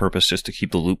this on purpose just to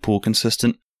keep the loot pool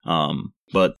consistent.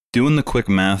 But doing the quick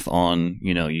math on,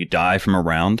 you die from a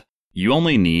round, you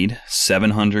only need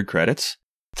 700 credits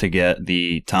to get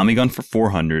the Tommy gun for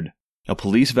 400, a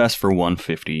police vest for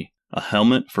 150, a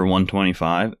helmet for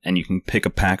 125, and you can pick a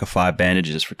pack of 5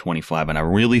 bandages for 25. And I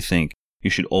really think you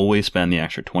should always spend the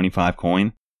extra 25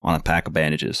 coin on a pack of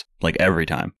bandages, like every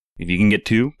time. If you can get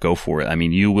 2, go for it. I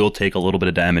mean, you will take a little bit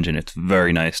of damage, and it's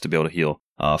very nice to be able to heal.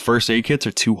 First aid kits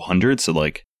are 200, so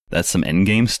that's some end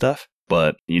game stuff.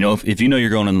 But, if you're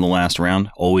going in the last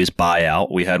round, always buy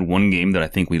out. We had one game that I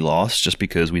think we lost just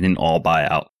because we didn't all buy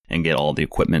out and get all the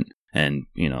equipment and,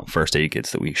 first aid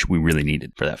kits that we really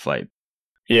needed for that fight.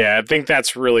 Yeah, I think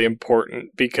that's really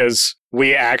important because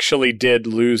we actually did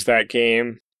lose that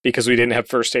game because we didn't have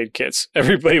first aid kits.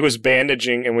 Everybody was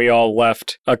bandaging and we all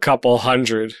left a couple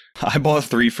hundred. I bought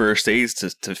 3 first aids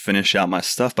to finish out my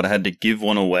stuff, but I had to give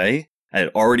one away. I had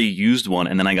already used one,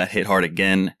 and then I got hit hard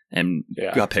again and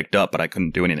got picked up, but I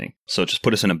couldn't do anything. So it just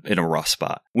put us in a rough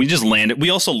spot. We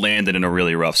also landed in a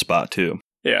really rough spot, too.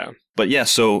 Yeah. But yeah,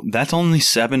 so that's only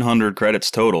 700 credits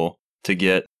total to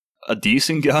get a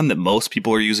decent gun that most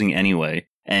people are using anyway,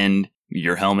 and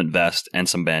your helmet, vest, and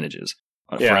some bandages.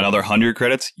 For another 100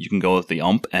 credits, you can go with the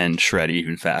UMP and shred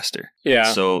even faster.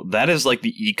 Yeah. So that is like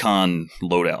the econ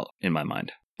loadout in my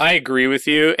mind. I agree with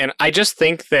you, and I just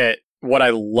think that what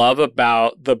I love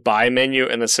about the buy menu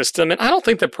and the system, and I don't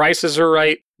think the prices are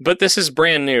right, but this is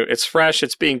brand new. It's fresh.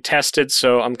 It's being tested,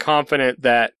 so I'm confident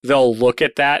that they'll look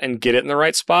at that and get it in the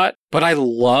right spot. But I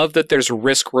love that there's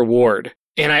risk reward.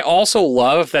 And I also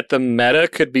love that the meta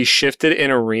could be shifted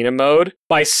in arena mode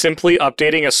by simply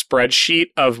updating a spreadsheet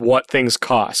of what things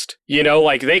cost.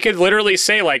 They could literally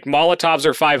say, Molotovs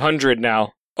are 500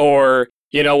 now, or...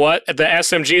 You know what? The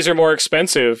SMGs are more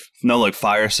expensive. No,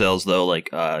 fire sales, though,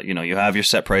 you have your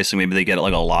set price, and maybe they get a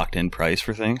locked-in price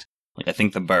for things. I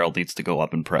think the barrel needs to go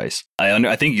up in price.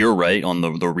 I think you're right on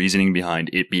the reasoning behind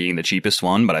it being the cheapest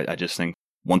one, but I just think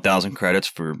 1,000 credits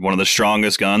for one of the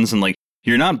strongest guns, and,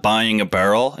 you're not buying a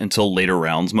barrel until later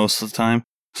rounds most of the time,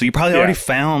 so you probably already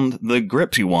found the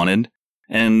grips you wanted,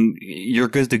 and you're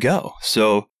good to go.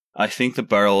 So I think the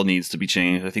barrel needs to be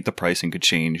changed. I think the pricing could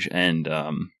change, and...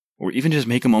 or even just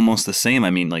make them almost the same.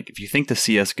 I mean, if you think the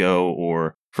CSGO,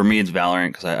 or for me, it's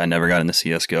Valorant, because I never got into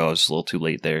CSGO. I was just a little too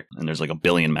late there. And there's a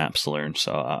billion maps to learn,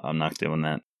 so I'm not doing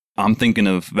that. I'm thinking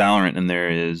of Valorant, and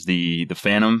there is the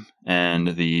Phantom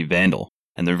and the Vandal.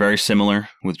 And they're very similar,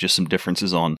 with just some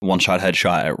differences on one-shot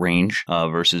headshot at range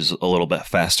versus a little bit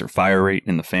faster fire rate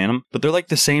in the Phantom. But they're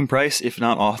the same price, if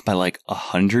not off by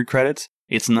 100 credits.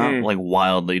 It's not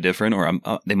wildly different, or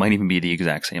they might even be the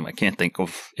exact same. I can't think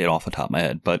of it off the top of my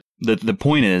head. But the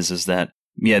point is that,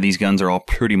 these guns are all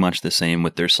pretty much the same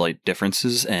with their slight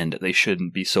differences, and they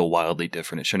shouldn't be so wildly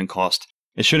different. It shouldn't cost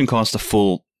a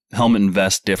full helmet and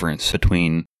vest difference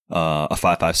between a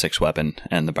 5.56 weapon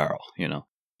and the barrel,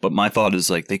 But my thought is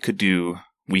they could do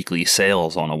weekly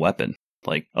sales on a weapon.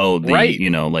 The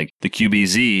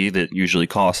QBZ that usually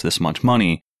costs this much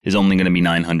money is only going to be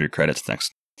 900 credits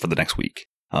for the next week.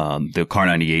 The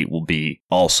Kar98 will be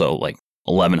also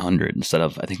 1,100 instead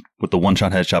of, I think, with the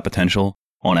one-shot headshot potential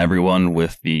on everyone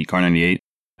with the Kar98.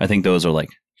 I think those are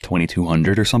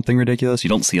 2,200 or something ridiculous. You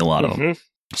don't see a lot of them.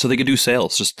 So they could do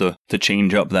sales just to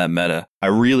change up that meta. I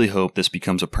really hope this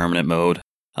becomes a permanent mode.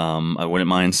 I wouldn't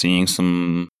mind seeing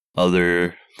some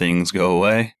other things go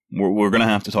away. we're going to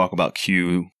have to talk about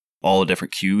all the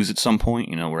different queues at some point,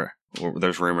 where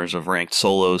there's rumors of ranked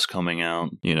solos coming out.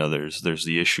 There's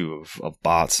the issue of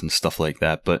bots and stuff like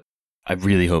that. But I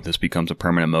really hope this becomes a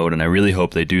permanent mode, and I really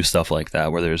hope they do stuff like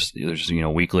that where there's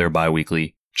weekly or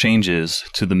bi-weekly changes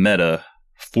to the meta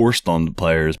forced on the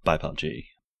players by PUBG.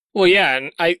 Well, yeah,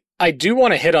 and I do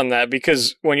want to hit on that,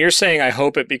 because when you're saying I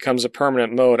hope it becomes a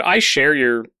permanent mode, I share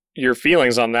your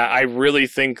feelings on that. I really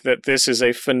think that this is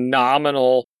a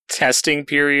phenomenal testing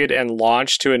period and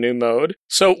launch to a new mode.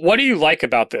 So what do you like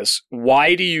about this?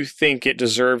 Why do you think it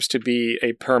deserves to be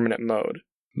a permanent mode?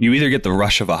 You either get the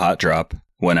rush of a hot drop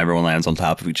when everyone lands on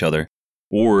top of each other,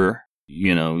 or,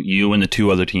 you and the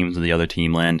two other teams of the other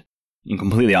team land in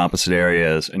completely opposite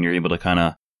areas, and you're able to kind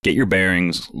of get your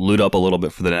bearings, loot up a little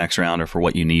bit for the next round or for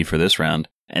what you need for this round,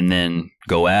 and then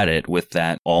go at it with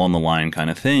that all on the line kind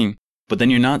of thing. But then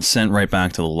you're not sent right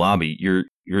back to the lobby. You're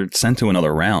sent to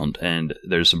another round, and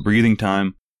there's some breathing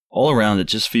time. All around, it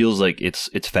just feels like it's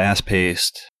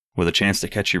fast-paced with a chance to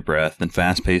catch your breath, then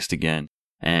fast-paced again.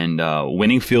 And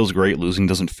winning feels great. Losing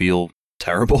doesn't feel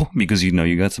terrible because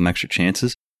you got some extra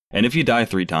chances. And if you die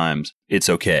 3 times, it's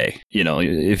okay.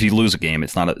 If you lose a game,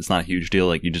 it's not a huge deal.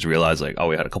 Like, you just realize, like, oh,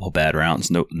 we had a couple bad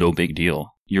rounds. No big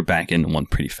deal. You're back into one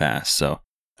pretty fast. So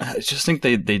I just think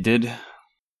they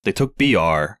took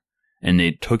BR and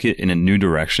they took it in a new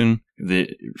direction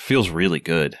that feels really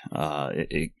good.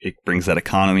 It brings that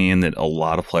economy in that a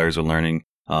lot of players are learning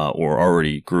or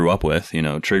already grew up with.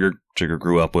 Trigger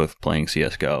grew up with playing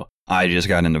CSGO. I just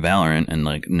got into Valorant,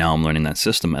 and now I'm learning that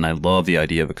system, and I love the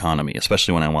idea of economy,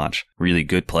 especially when I watch really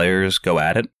good players go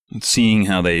at it. Seeing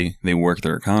how they work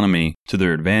their economy to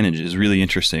their advantage is really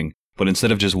interesting. But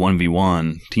instead of just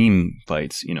 1v1 team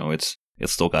fights, it's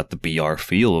still got the BR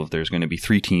feel of there's going to be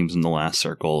 3 teams in the last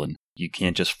circle, and you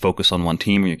can't just focus on one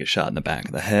team or you get shot in the back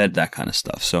of the head, that kind of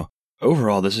stuff. So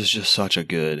overall, this is just such a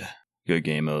good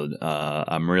game mode.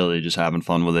 I'm really just having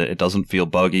fun with it. It doesn't feel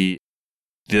buggy.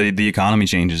 The economy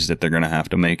changes that they're going to have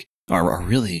to make are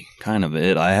really kind of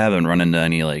it. I haven't run into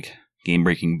any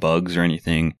game-breaking bugs or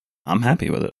anything. I'm happy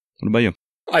with it. What about you?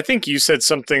 I think you said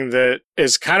something that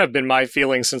has kind of been my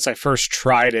feeling since I first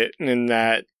tried it, in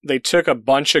that they took a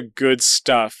bunch of good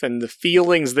stuff and the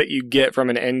feelings that you get from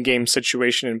an endgame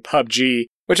situation in PUBG,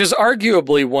 which is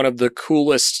arguably one of the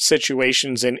coolest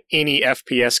situations in any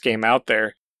FPS game out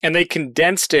there, and they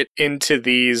condensed it into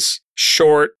these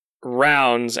short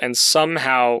rounds and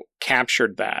somehow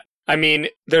captured that. I mean,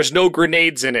 there's no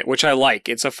grenades in it, which I like.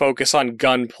 It's a focus on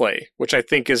gunplay, which I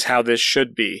think is how this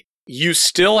should be. You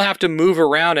still have to move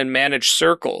around and manage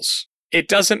circles. It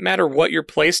doesn't matter what your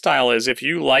playstyle is. If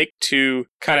you like to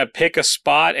kind of pick a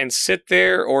spot and sit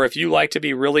there, or if you like to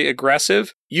be really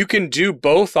aggressive, you can do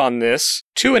both on this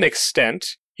to an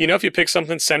extent. If you pick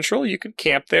something central, you can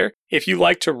camp there. If you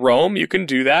like to roam, you can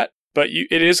do that, but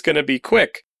it is going to be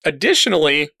quick.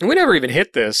 Additionally, we never even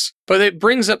hit this, but it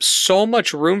brings up so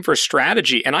much room for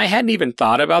strategy. And I hadn't even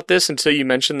thought about this until you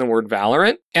mentioned the word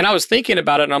Valorant. And I was thinking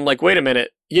about it and I'm like, wait a minute,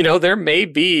 there may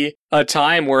be a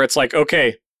time where it's like,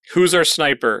 okay, who's our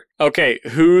sniper? Okay,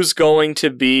 who's going to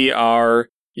be our,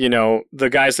 the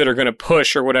guys that are going to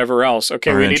push or whatever else?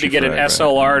 Okay, we need to get an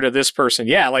SLR to this person.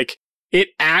 Yeah, it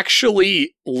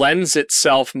actually lends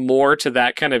itself more to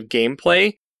that kind of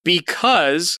gameplay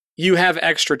because you have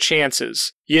extra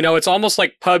chances. It's almost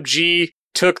like PUBG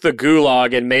took the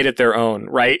gulag and made it their own,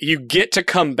 right? You get to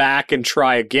come back and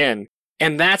try again.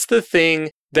 And that's the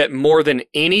thing that more than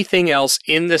anything else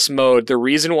in this mode, the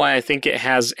reason why I think it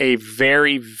has a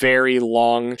very, very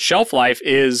long shelf life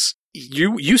is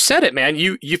you said it, man.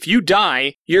 If you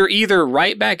die, you're either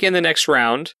right back in the next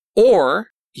round or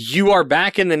you are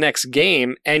back in the next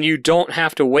game and you don't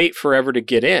have to wait forever to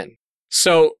get in.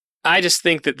 So I just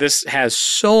think that this has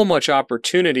so much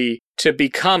opportunity to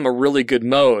become a really good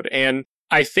mode. And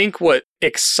I think what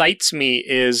excites me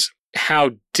is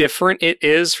how different it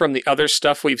is from the other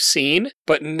stuff we've seen.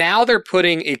 But now they're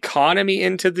putting economy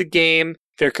into the game.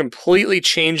 They're completely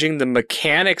changing the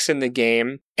mechanics in the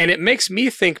game. And it makes me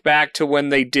think back to when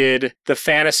they did the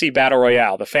Fantasy Battle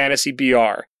Royale, the Fantasy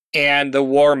BR, and the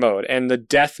War Mode, and the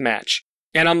Deathmatch.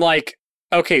 And I'm like,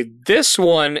 okay, this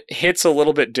one hits a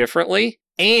little bit differently.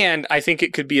 And I think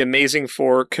it could be amazing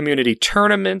for community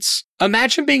tournaments.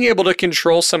 Imagine being able to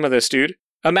control some of this, dude.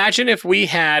 Imagine if we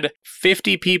had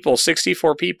 50 people,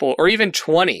 64 people, or even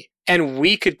 20, and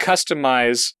we could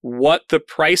customize what the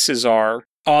prices are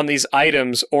on these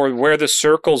items or where the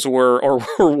circles were or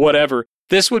whatever.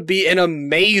 This would be an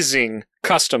amazing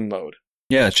custom mode.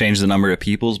 Yeah, change the number of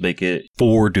peoples, make it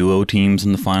 4 duo teams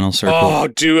in the final circle. Oh,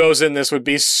 duos in this would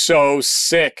be so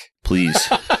sick. Please,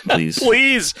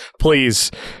 please.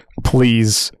 Please.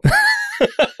 Please.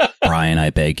 Brian, I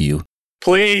beg you.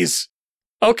 Please.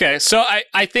 Okay, so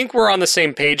I think we're on the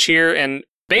same page here, and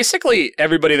basically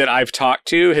everybody that I've talked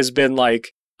to has been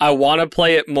like, I want to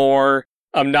play it more.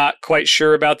 I'm not quite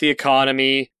sure about the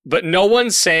economy, but no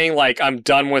one's saying like, I'm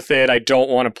done with it. I don't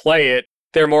want to play it.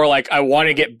 They're more like, I want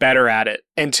to get better at it.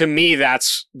 And to me,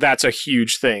 that's a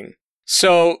huge thing.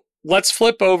 So let's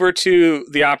flip over to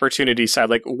the opportunity side.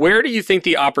 Like, where do you think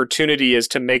the opportunity is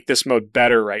to make this mode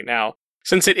better right now?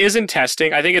 Since it is in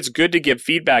testing, I think it's good to give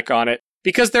feedback on it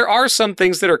because there are some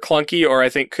things that are clunky or I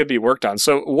think could be worked on.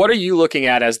 So what are you looking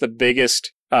at as the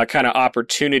biggest kind of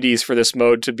opportunities for this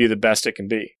mode to be the best it can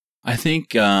be? I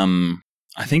think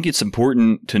it's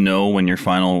important to know when your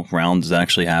final round is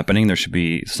actually happening. There should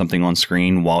be something on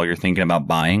screen while you're thinking about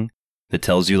buying that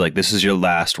tells you, like, this is your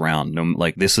last round.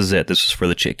 Like, this is it. This is for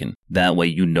the chicken. That way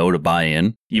you know to buy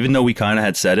in. Even though we kind of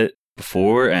had said it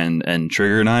before and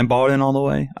Trigger and I bought in all the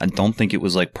way, I don't think it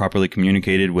was, like, properly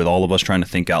communicated with all of us trying to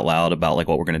think out loud about, like,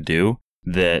 what we're going to do,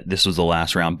 that this was the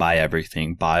last round. Buy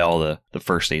everything. Buy all the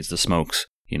first aids, the smokes.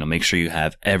 You know, make sure you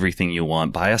have everything you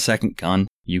want. Buy a second gun.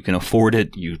 You can afford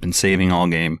it. You've been saving all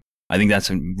game. I think that's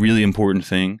a really important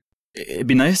thing. It'd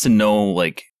be nice to know,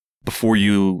 like, before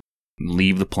you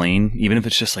leave the plane, even if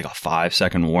it's just like a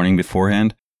 5-second warning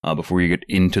beforehand, before you get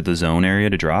into the zone area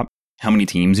to drop, how many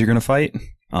teams you're going to fight.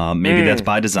 Maybe that's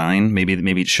by design. Maybe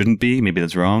it shouldn't be. Maybe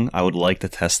that's wrong. I would like to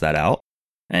test that out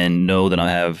and know that I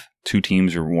have 2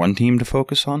 teams or 1 team to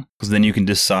focus on, because then you can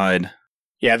decide.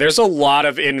 Yeah, there's a lot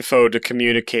of info to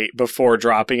communicate before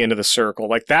dropping into the circle.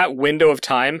 Like that window of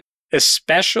time,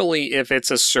 especially if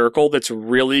it's a circle that's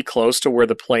really close to where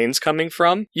the plane's coming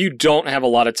from, you don't have a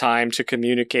lot of time to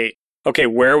communicate. Okay,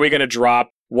 where are we going to drop?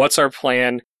 What's our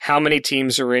plan? How many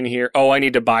teams are in here? Oh, I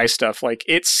need to buy stuff. Like,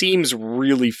 it seems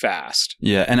really fast.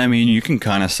 Yeah, and I mean, you can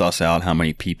kind of suss out how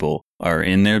many people are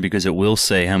in there because it will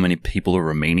say how many people are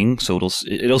remaining. So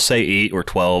it'll say 8 or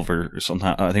 12 or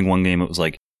sometimes. I think one game it was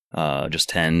like just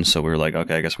 10. So we were like,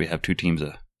 okay, I guess we have 2 teams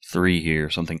of 3 here or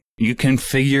something. You can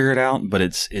figure it out, but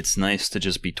it's nice to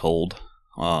just be told.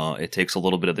 It takes a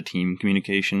little bit of the team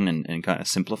communication and kind of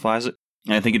simplifies it.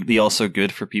 And I think it'd be also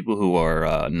good for people who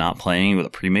are not playing with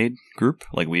a pre-made group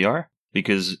like we are,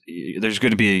 because there's going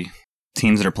to be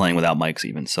teams that are playing without mics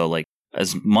even. So like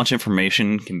as much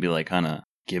information can be like kind of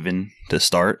given to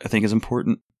start, I think is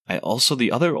important. The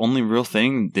other only real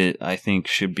thing that I think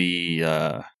should be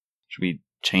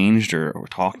changed or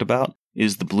talked about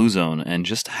is the blue zone and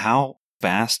just how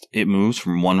fast it moves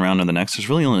from one round to the next. There's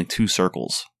really only 2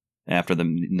 circles after the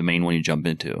main one you jump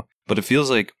into, but it feels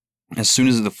like as soon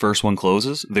as the first one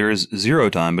closes, there is 0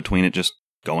 time between it just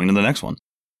going to the next one.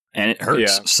 And it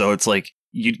hurts. Yeah. So it's like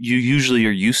you usually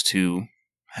are used to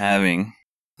having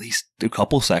at least a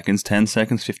couple seconds, 10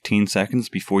 seconds, 15 seconds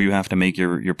before you have to make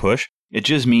your push. It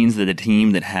just means that a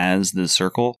team that has the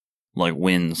circle like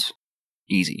wins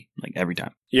easy, like every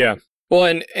time. Yeah.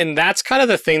 Well, and that's kind of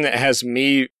the thing that has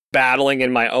me battling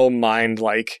in my own mind.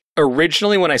 Like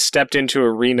originally when I stepped into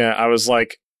Arena, I was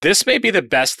like, this may be the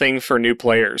best thing for new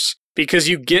players because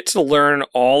you get to learn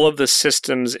all of the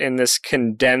systems in this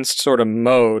condensed sort of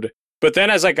mode. But then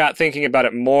as I got thinking about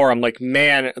it more, I'm like,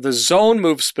 man, the zone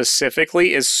move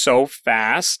specifically is so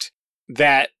fast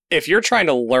that if you're trying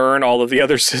to learn all of the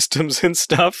other systems and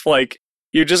stuff, like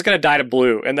you're just going to die to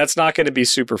blue, and that's not going to be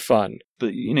super fun.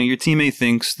 But, you know, your teammate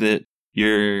thinks that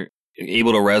you're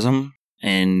able to res them,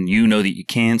 and you know that you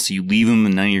can't, so you leave them,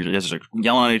 and then you're just like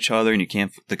yelling at each other, and you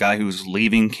can't. The guy who's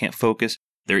leaving can't focus.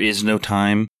 There is no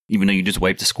time, even though you just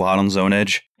wiped the squad on zone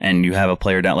edge, and you have a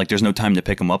player down. Like, there's no time to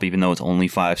pick him up, even though it's only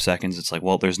 5 seconds. It's like,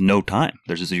 well, there's no time.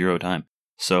 There's 0 time.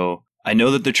 So I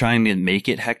know that they're trying to make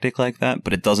it hectic like that,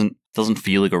 but it doesn't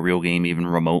feel like a real game even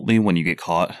remotely when you get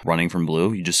caught running from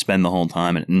blue. You just spend the whole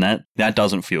time, and that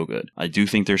doesn't feel good. I do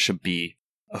think there should be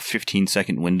a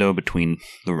 15-second window between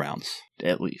the rounds,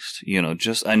 at least. You know,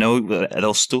 just, I know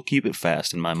they'll still keep it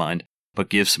fast in my mind, but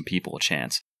give some people a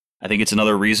chance. I think it's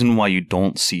another reason why you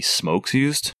don't see smokes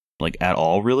used, like, at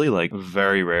all, really. Like,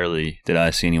 very rarely did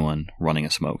I see anyone running a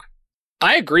smoke.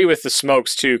 I agree with the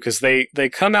smokes, too, because they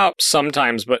come out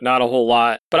sometimes, but not a whole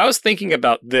lot. But I was thinking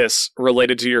about this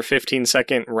related to your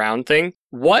 15-second round thing.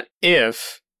 What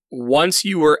if once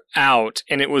you were out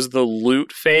and it was the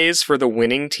loot phase for the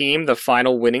winning team, the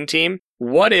final winning team,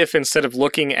 what if instead of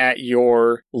looking at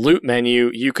your loot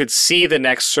menu, you could see the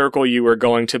next circle you were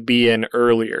going to be in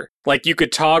earlier? Like you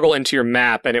could toggle into your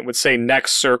map and it would say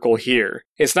next circle here.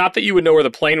 It's not that you would know where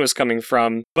the plane was coming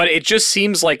from, but it just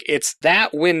seems like it's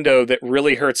that window that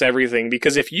really hurts everything.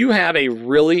 Because if you have a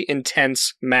really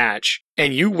intense match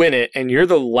and you win it and you're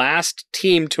the last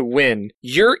team to win,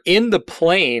 you're in the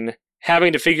plane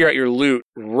having to figure out your loot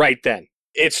right then.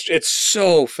 It's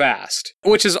so fast,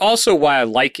 which is also why I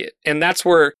like it. And that's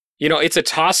where, it's a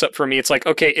toss-up for me. It's like,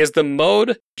 okay, is the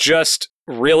mode just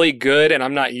really good and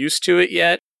I'm not used to it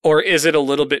yet? Or is it a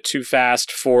little bit too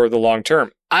fast for the long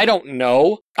term? I don't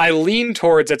know. I lean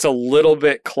towards it's a little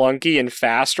bit clunky and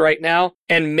fast right now,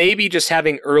 and maybe just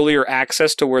having earlier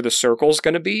access to where the circle's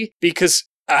going to be, because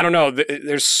I don't know,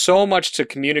 there's so much to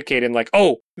communicate in, like,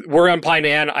 oh, we're on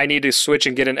Painan, I need to switch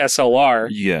and get an SLR.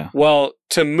 Yeah. Well,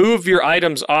 to move your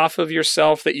items off of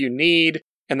yourself that you need,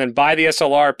 and then buy the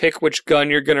SLR, pick which gun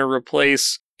you're going to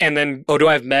replace, and then, oh, do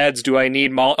I have meds? Do I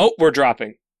need Oh, we're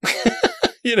dropping.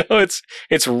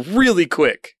 It's really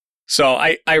quick. So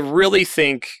I really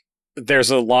think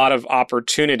there's a lot of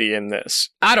opportunity in this.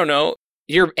 I don't know.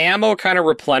 Your ammo kind of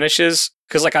replenishes,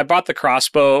 because like I bought the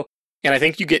crossbow and I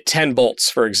think you get 10 bolts,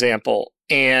 for example,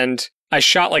 and I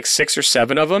shot like 6 or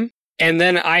 7 of them. And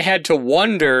then I had to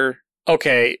wonder,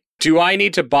 okay, do I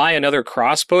need to buy another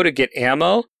crossbow to get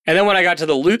ammo? And then when I got to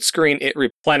the loot screen, it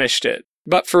replenished it.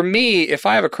 But for me, if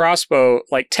I have a crossbow,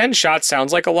 like 10 shots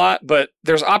sounds like a lot, but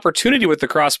there's opportunity with the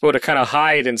crossbow to kind of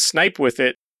hide and snipe with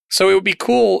it. So it would be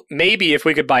cool maybe if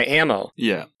we could buy ammo.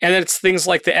 Yeah. And then it's things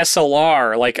like the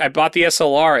SLR. Like I bought the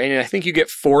SLR and I think you get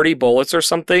 40 bullets or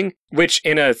something, which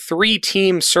in a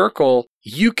 3-team circle,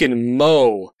 you can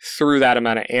mow through that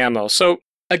amount of ammo. So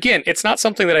again, it's not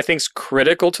something that I think is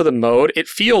critical to the mode. It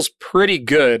feels pretty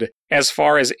good as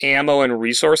far as ammo and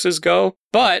resources go,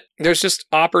 but there's just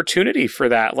opportunity for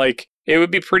that. Like, it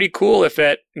would be pretty cool if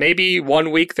at maybe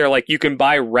 1 week they're like, you can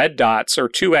buy red dots or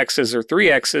 2Xs or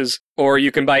 3Xs, or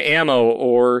you can buy ammo,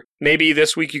 or maybe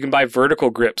this week you can buy vertical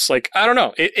grips. Like, I don't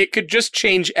know. It could just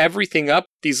change everything up,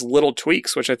 these little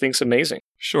tweaks, which I think is amazing.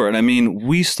 Sure. And I mean,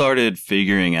 we started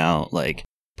figuring out, like,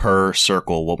 per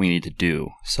circle what we need to do.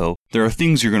 So there are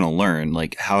things you're going to learn,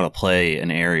 like how to play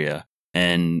an area,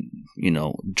 and,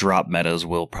 drop metas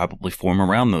will probably form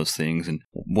around those things. And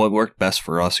what worked best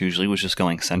for us usually was just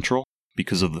going central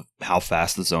because of how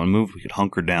fast the zone moved. We could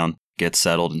hunker down, get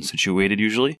settled and situated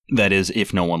usually. That is,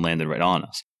 if no one landed right on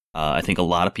us. I think a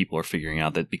lot of people are figuring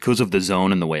out that because of the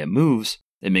zone and the way it moves,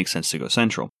 it makes sense to go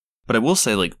central. But I will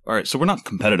say, like, all right, so we're not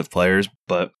competitive players,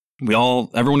 but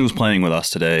everyone who's playing with us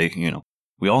today,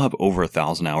 we all have over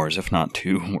 1,000 hours, if not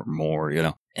 2 or more,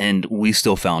 and we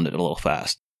still found it a little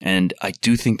fast. And I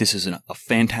do think this is a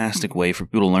fantastic way for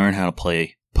people to learn how to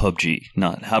play PUBG,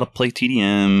 not how to play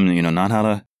TDM, not how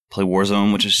to play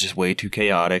Warzone, which is just way too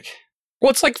chaotic. Well,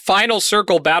 it's like Final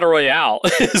Circle Battle Royale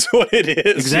is what it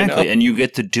is. Exactly, and you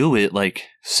get to do it like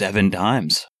 7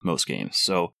 times most games.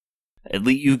 So at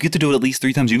least you get to do it at least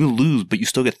 3 times. You can lose, but you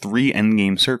still get 3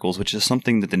 endgame circles, which is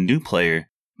something that the new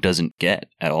player doesn't get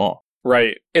at all.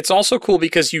 Right. It's also cool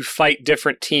because you fight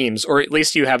different teams, or at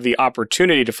least you have the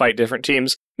opportunity to fight different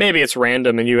teams. Maybe it's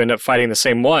random and you end up fighting the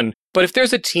same one. But if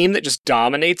there's a team that just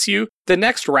dominates you, the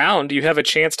next round you have a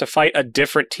chance to fight a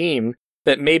different team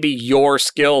that maybe your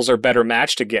skills are better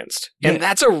matched against. And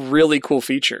that's a really cool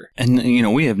feature. And,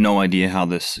 we have no idea how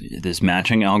this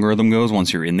matching algorithm goes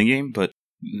once you're in the game, but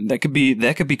that could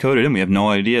be coded in. We have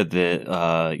no idea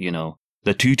that,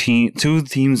 the two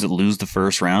teams that lose the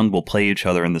first round will play each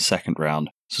other in the second round,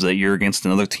 so that you're against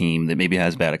another team that maybe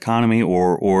has bad economy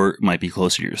or might be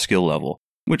closer to your skill level.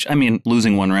 Which, I mean,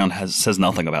 losing one round says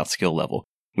nothing about skill level.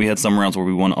 We had some rounds where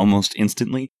we won almost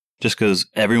instantly, just because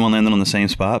everyone landed on the same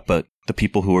spot, but the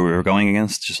people who we were going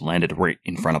against just landed right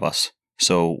in front of us.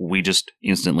 So we just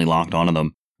instantly locked onto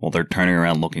them while they're turning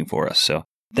around looking for us. So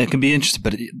that could be interesting,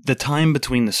 but the time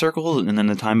between the circles and then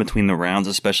the time between the rounds,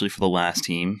 especially for the last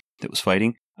team that was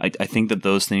fighting, I think that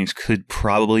those things could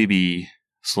probably be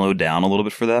slowed down a little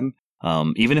bit for them.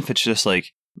 Even if it's just like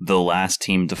the last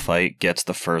team to fight gets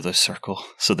the furthest circle,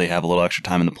 so they have a little extra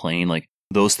time in the plane, like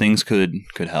those things could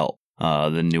help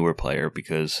the newer player,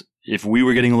 because if we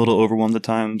were getting a little overwhelmed at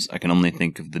times, I can only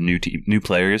think of the new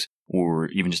players, or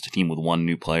even just a team with one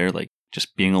new player, like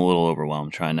just being a little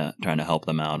overwhelmed, trying to help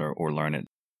them out or learn it.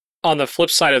 On the flip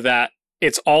side of that,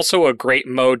 it's also a great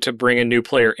mode to bring a new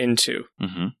player into,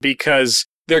 because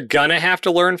they're gonna have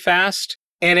to learn fast,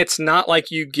 and it's not like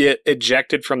you get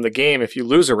ejected from the game if you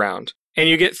lose a round, and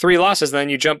you get 3 losses, then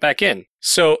you jump back in.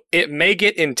 So it may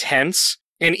get intense,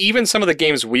 and even some of the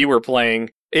games we were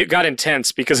playing, it got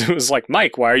intense because it was like,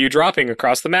 Mike, why are you dropping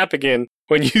across the map again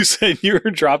when you said you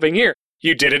were dropping here?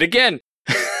 You did it again.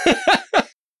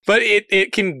 But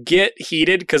it can get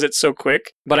heated because it's so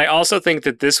quick. But I also think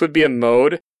that this would be a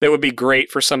mode that would be great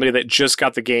for somebody that just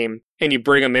got the game, and you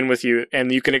bring them in with you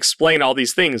and you can explain all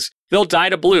these things. They'll die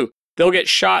to blue. They'll get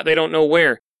shot. They don't know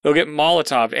where. They'll get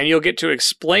Molotov, and you'll get to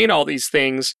explain all these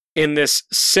things in this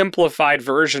simplified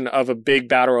version of a big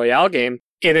battle royale game.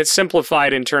 And it's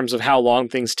simplified in terms of how long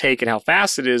things take and how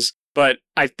fast it is. But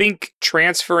I think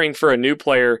transferring for a new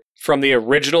player from the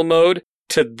original mode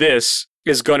to this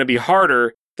is going to be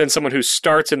harder than someone who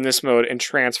starts in this mode and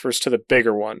transfers to the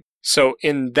bigger one. So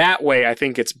in that way, I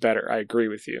think it's better. I agree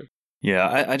with you.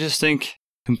 Yeah, I just think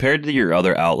compared to your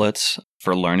other outlets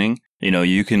for learning,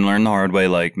 you can learn the hard way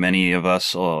like many of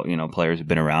us, players have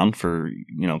been around for,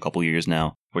 a couple years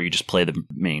now, where you just play the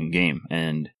main game.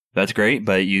 And that's great,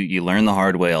 but you learn the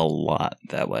hard way a lot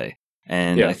that way.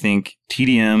 And I think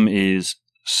TDM is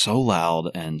so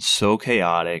loud and so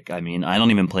chaotic. I mean, I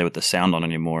don't even play with the sound on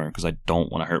anymore because I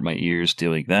don't want to hurt my ears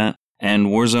doing that. And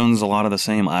Warzone's a lot of the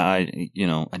same. I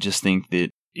just think that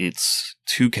it's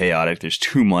too chaotic. There's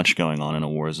too much going on in a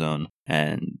Warzone.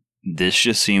 And this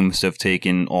just seems to have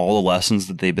taken all the lessons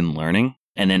that they've been learning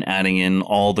and then adding in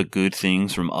all the good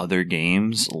things from other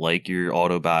games, like your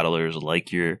auto battlers,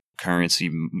 like your currency,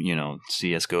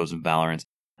 CSGOs and Valorants.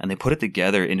 And they put it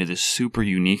together into this super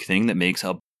unique thing that makes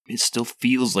it still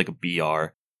feels like a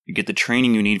BR. You get the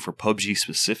training you need for PUBG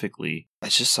specifically.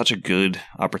 It's just such a good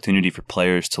opportunity for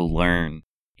players to learn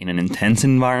in an intense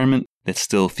environment that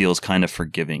still feels kind of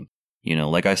forgiving.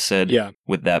 Like I said,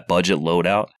 with that budget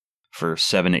loadout for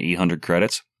 700 to 800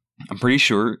 credits, I'm pretty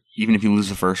sure even if you lose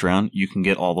the first round, you can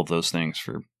get all of those things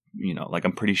for,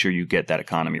 I'm pretty sure you get that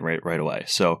economy right away.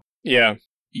 So yeah,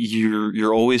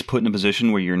 you're always put in a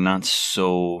position where you're not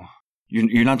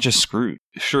just screwed.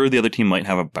 Sure, the other team might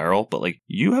have a barrel, but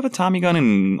you have a Tommy gun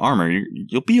and armor,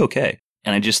 you'll be okay.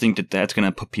 And I just think that that's going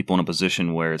to put people in a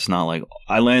position where it's not like,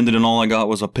 I landed and all I got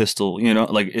was a pistol,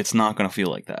 it's not going to feel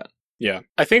like that. Yeah.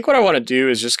 I think what I want to do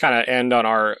is just kind of end on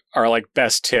our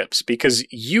best tips, because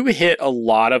you hit a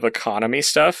lot of economy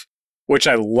stuff, which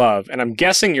I love. And I'm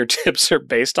guessing your tips are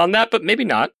based on that, but maybe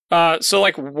not. So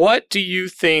what do you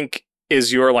think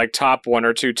is your top 1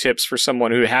 or 2 tips for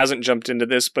someone who hasn't jumped into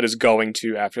this, but is going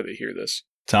to after they hear this?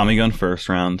 Tommy gun first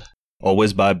round.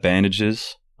 Always buy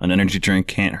bandages. An energy drink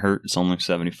can't hurt. It's only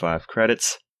 75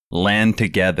 credits. Land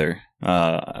together.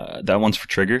 That one's for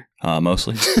Trigger,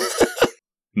 mostly.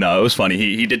 No, it was funny.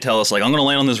 He did tell us, I'm going to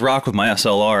land on this rock with my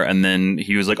SLR. And then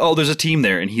he was like, oh, there's a team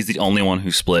there. And he's the only one who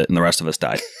split and the rest of us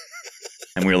died.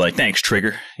 And we were like, thanks,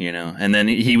 Trigger. And then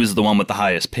he was the one with the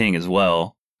highest ping as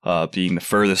well, being the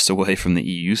furthest away from the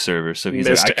EU server. So he's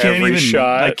missed like,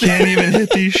 I can't even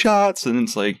hit these shots. And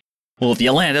it's like, well, if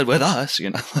you landed with us,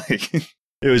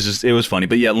 it was funny.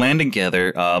 But yeah, landing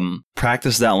together,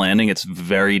 practice that landing. It's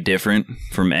very different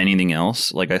from anything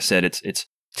else. Like I said, it's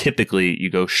typically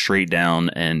you go straight down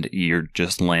and you're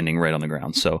just landing right on the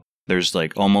ground. So there's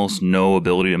almost no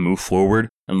ability to move forward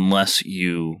unless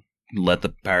you let the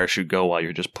parachute go while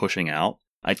you're just pushing out.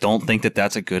 I don't think that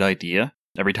that's a good idea.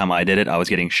 Every time I did it, I was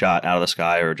getting shot out of the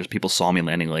sky, or just people saw me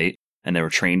landing late and they were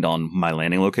trained on my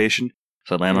landing location.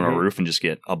 So I'd land on a roof and just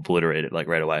get obliterated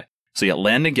right away. So yeah,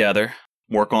 land together,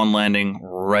 work on landing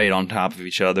right on top of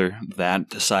each other. That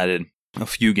decided a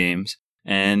few games.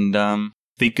 And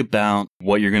think about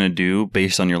what you're going to do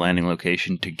based on your landing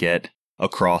location to get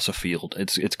across a field.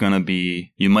 It's going to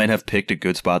be, you might have picked a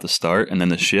good spot to start, and then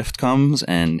the shift comes,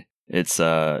 and it's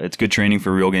good training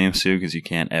for real games too, because you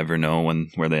can't ever know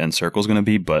where the end circle is going to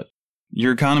be. But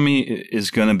your economy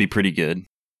is going to be pretty good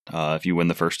if you win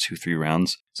the first 2-3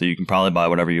 rounds. So you can probably buy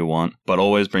whatever you want, but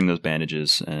always bring those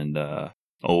bandages and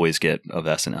always get a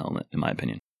vest and helmet, in my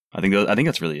opinion. I think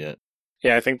that's really it.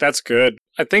 Yeah, I think that's good.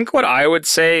 I think what I would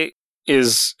say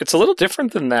is it's a little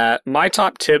different than that. My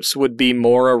top tips would be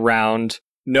more around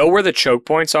know where the choke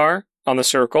points are on the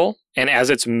circle. And as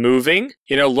it's moving,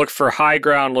 look for high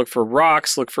ground, look for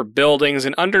rocks, look for buildings,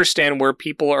 and understand where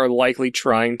people are likely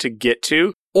trying to get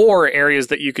to, or areas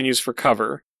that you can use for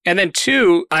cover. And then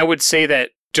 2, I would say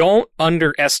that don't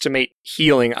underestimate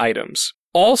healing items.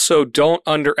 Also, don't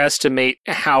underestimate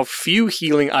how few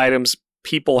healing items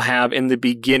people have in the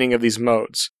beginning of these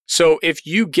modes. So if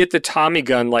you get the Tommy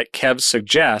gun like Kev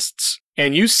suggests,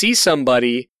 and you see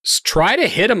somebody, try to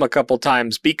hit them a couple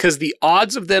times, because the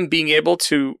odds of them being able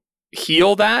to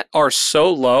heal that are so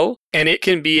low, and it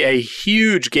can be a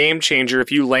huge game changer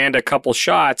if you land a couple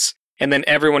shots and then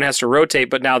everyone has to rotate,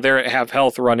 but now they have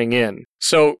health running in.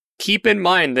 So keep in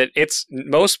mind that it's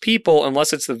most people,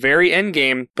 unless it's the very end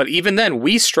game, but even then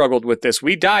we struggled with this.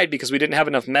 We died because we didn't have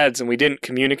enough meds and we didn't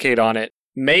communicate on it.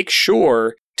 Make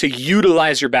sure to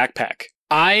utilize your backpack.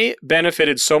 I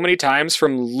benefited so many times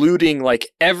from looting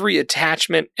every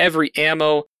attachment, every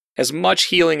ammo, as much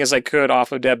healing as I could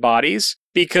off of dead bodies,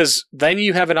 because then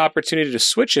you have an opportunity to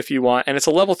switch if you want, and it's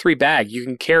a level 3 bag. You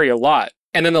can carry a lot.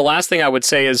 And then the last thing I would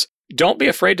say is don't be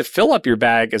afraid to fill up your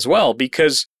bag as well,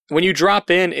 because when you drop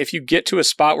in, if you get to a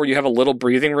spot where you have a little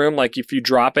breathing room, like if you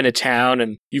drop in a town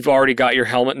and you've already got your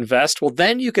helmet and vest, well,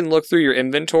 then you can look through your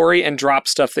inventory and drop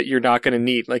stuff that you're not going to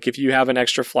need. Like if you have an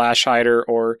extra flash hider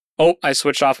or, oh, I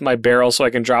switched off my barrel so I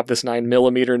can drop this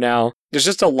 9mm now. There's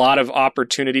just a lot of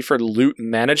opportunity for loot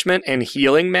management and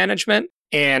healing management.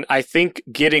 And I think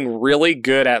getting really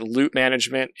good at loot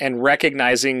management and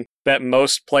recognizing that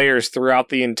most players throughout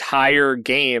the entire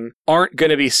game aren't going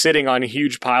to be sitting on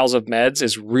huge piles of meds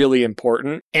is really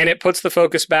important. And it puts the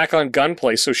focus back on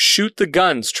gunplay. So shoot the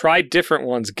guns, try different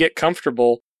ones, get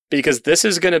comfortable, because this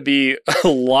is going to be a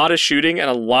lot of shooting and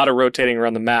a lot of rotating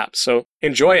around the map. So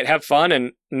enjoy it, have fun,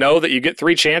 and know that you get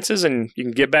 3 chances and you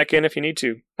can get back in if you need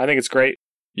to. I think it's great.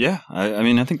 Yeah, I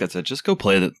mean, I think that's it. Just go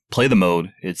play the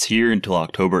mode. It's here until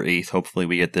October 8th. Hopefully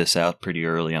we get this out pretty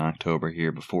early in October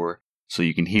here before, so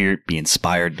you can hear it, be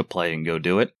inspired to play, and go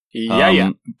do it. Yeah.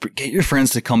 Get your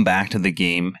friends to come back to the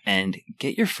game, and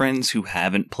get your friends who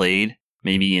haven't played,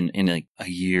 maybe in like a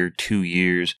year, 2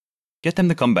 years, get them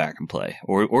to come back and play,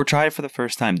 or try it for the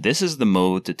first time. This is the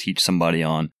mode to teach somebody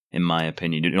on, in my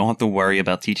opinion. You don't have to worry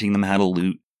about teaching them how to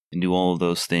loot and do all of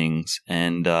those things,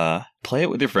 and play it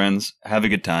with your friends, have a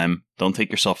good time. Don't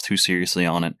take yourself too seriously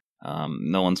on it.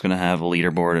 No one's going to have a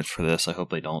leaderboard for this. I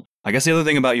hope they don't. I guess the other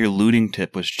thing about your looting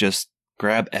tip was just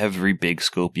grab every big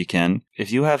scope you can.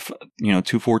 If you have, 2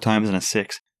 4x and a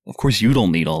 6, of course you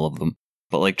don't need all of them.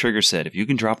 But like Trigger said, if you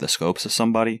can drop the scopes to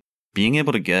somebody, being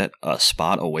able to get a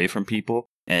spot away from people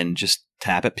and just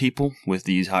tap at people with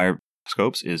these higher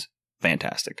scopes is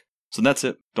fantastic. So that's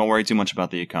it. Don't worry too much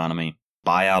about the economy.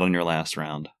 Buy out on your last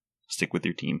round. Stick with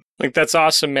your team. Like, that's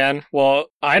awesome, man. Well,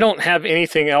 I don't have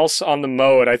anything else on the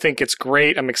mode. I think it's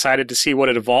great. I'm excited to see what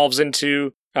it evolves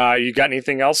into. You got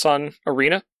anything else on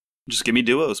Arena? Just give me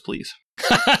duos, please.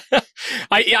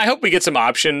 I hope we get some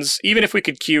options. Even if we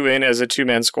could queue in as a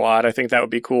 2-man squad, I think that would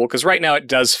be cool. Because right now it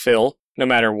does fill no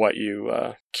matter what you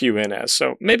queue in as.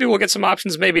 So maybe we'll get some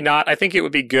options, maybe not. I think it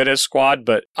would be good as squad,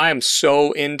 but I am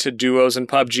so into duos in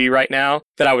PUBG right now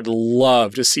that I would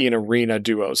love to see an Arena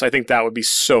duos. I think that would be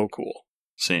so cool.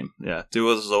 Same. Yeah,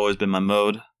 duos has always been my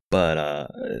mode, but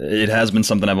it has been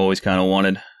something I've always kind of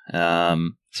wanted.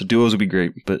 So duos would be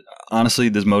great, but honestly,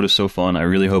 this mode is so fun. I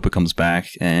really hope it comes back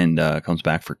and comes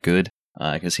back for good.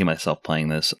 I can see myself playing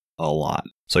this a lot.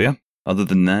 So yeah, other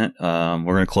than that,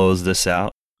 we're going to close this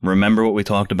out. Remember what we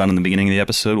talked about in the beginning of the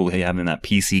episode? We'll be having that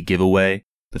PC giveaway.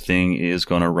 The thing is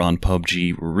going to run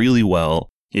PUBG really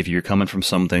well. If you're coming from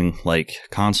something like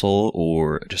console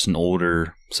or just an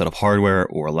older set of hardware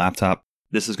or a laptop,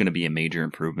 this is going to be a major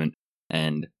improvement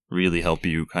and really help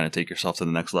you kind of take yourself to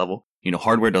the next level.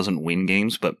 Hardware doesn't win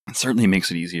games, but it certainly makes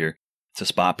it easier to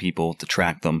spot people, to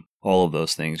track them. All of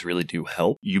those things really do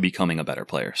help you becoming a better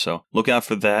player. So look out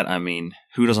for that. I mean,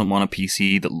 who doesn't want a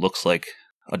PC that looks like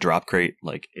a drop crate?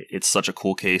 Like, it's such a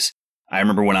cool case. I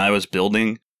remember when I was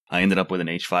building, I ended up with an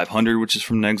H500, which is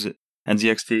from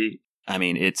NZXT. I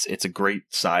mean, it's a great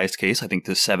sized case. I think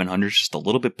the 700 is just a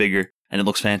little bit bigger, and it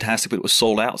looks fantastic, but it was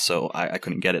sold out, so I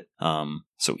couldn't get it.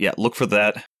 So yeah, look for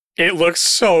that. It looks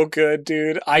so good,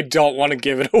 dude. I don't want to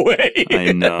give it away.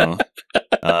 I know.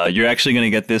 You're actually going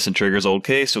to get this in Trigger's old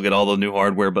case. You'll get all the new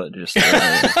hardware, but just...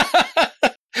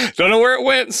 don't know where it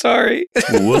went, sorry.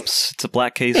 Whoops, it's a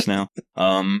black case now.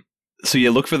 So yeah,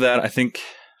 look for that. I think,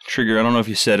 Trigger, I don't know if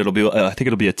you said I think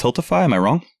it'll be a Tiltify, am I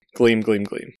wrong? Gleam.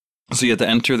 So you have to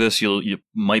enter this. You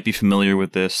might be familiar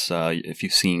with this if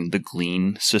you've seen the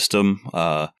Glean system,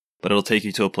 but it'll take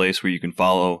you to a place where you can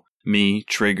follow me,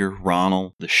 Trigger,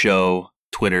 Ronald, the show,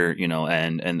 Twitter,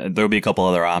 and there'll be a couple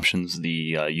other options.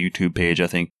 The YouTube page, I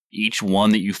think. Each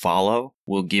one that you follow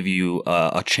will give you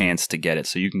a chance to get it.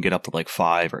 So you can get up to like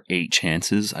 5 or 8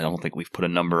 chances. I don't think we've put a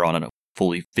number on it,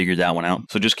 fully figured that one out.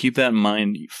 So just keep that in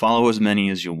mind. Follow as many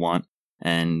as you want,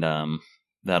 and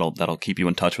that'll keep you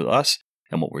in touch with us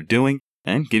and what we're doing,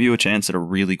 and give you a chance at a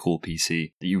really cool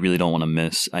PC that you really don't want to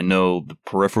miss. I know the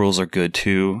peripherals are good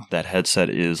too. That headset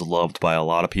is loved by a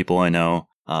lot of people I know.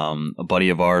 A buddy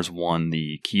of ours won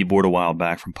the keyboard a while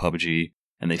back from PUBG,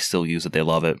 and they still use it. They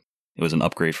love it. It was an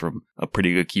upgrade from a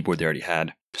pretty good keyboard they already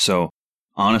had. So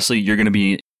honestly, you're going to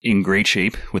be in great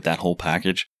shape with that whole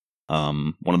package.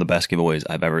 One of the best giveaways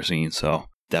I've ever seen. So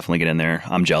definitely get in there.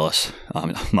 I'm jealous.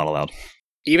 I'm not allowed.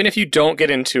 Even if you don't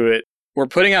get into it, we're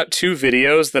putting out 2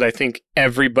 videos that I think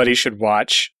everybody should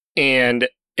watch. And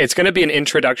it's going to be an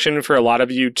introduction for a lot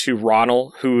of you to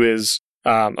Ronald, who is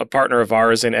a partner of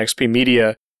ours in XP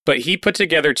Media. But he put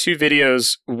together 2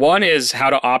 videos. One is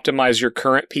how to optimize your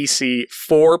current PC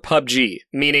for PUBG,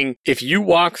 meaning if you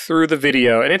walk through the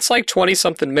video, and it's like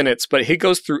 20-something minutes, but he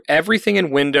goes through everything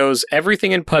in Windows,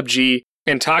 everything in PUBG,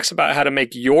 and talks about how to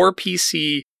make your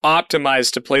PC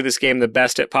optimized to play this game the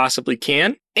best it possibly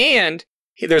can. And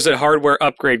there's a hardware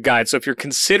upgrade guide. So if you're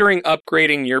considering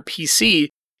upgrading your PC,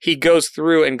 he goes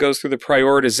through the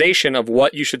prioritization of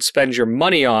what you should spend your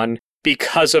money on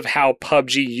because of how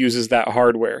PUBG uses that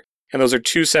hardware. And those are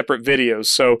two separate videos.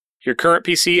 So your current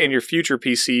PC and your future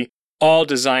PC, all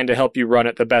designed to help you run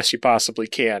it the best you possibly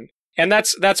can. And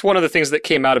that's one of the things that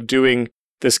came out of doing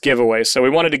this giveaway. So we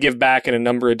wanted to give back in a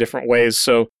number of different ways.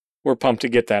 So we're pumped to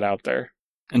get that out there.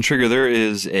 And Trigger, there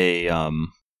is a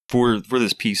for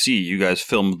this PC, you guys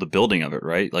filmed the building of it,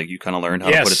 right? Like you kind of learned how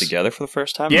to put it together for the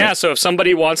first time. Yeah. Right? So if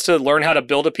somebody wants to learn how to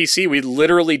build a PC, we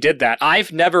literally did that.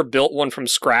 I've never built one from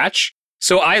scratch,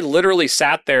 so I literally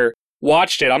sat there,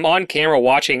 watched it. I'm on camera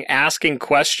watching, asking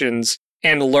questions,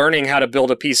 and learning how to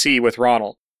build a PC with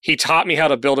Ronald. He taught me how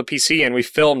to build a PC, and we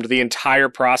filmed the entire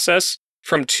process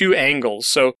from two angles.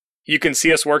 So you can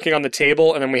see us working on the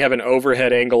table, and then we have an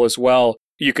overhead angle as well.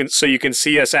 You can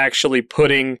see us actually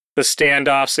putting the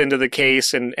standoffs into the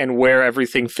case and where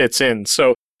everything fits in.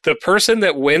 So the person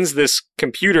that wins this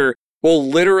computer will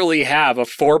literally have a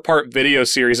 4-part video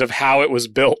series of how it was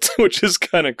built, which is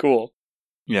kind of cool.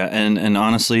 Yeah, and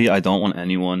honestly, I don't want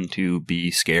anyone to be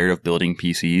scared of building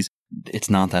PCs. It's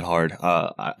not that hard.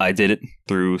 I did it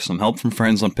through some help from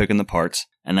friends on picking the parts,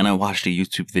 and then I watched a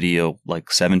YouTube video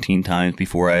like 17 times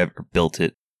before I ever built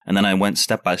it, and then I went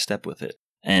step by step with it.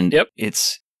 And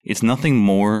it's nothing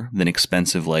more than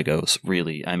expensive Legos,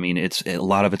 really. I mean, a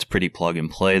lot of it's pretty plug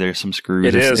and play. There's some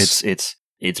screws.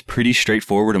 It's pretty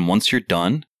straightforward, and once you're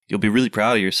done, you'll be really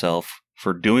proud of yourself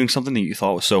for doing something that you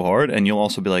thought was so hard, and you'll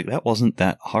also be like, that wasn't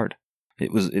that hard.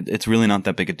 It's really not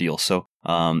that big a deal. So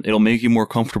it'll make you more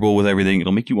comfortable with everything.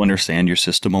 It'll make you understand your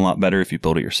system a lot better if you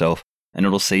build it yourself, and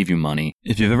it'll save you money.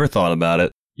 If you've ever thought about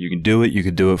it, you can do it. You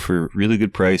could do it for really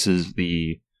good prices.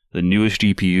 The newest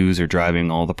GPUs are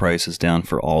driving all the prices down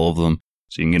for all of them.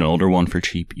 So you can get an older one for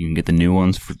cheap. You can get the new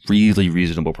ones for really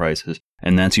reasonable prices.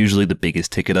 And that's usually the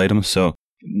biggest ticket item. So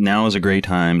now is a great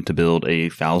time to build a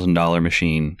 $1,000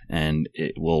 machine, and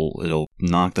it'll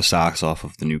knock the socks off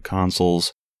of the new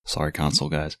consoles. Sorry, console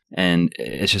guys. And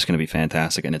it's just going to be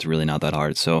fantastic, and it's really not that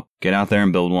hard. So get out there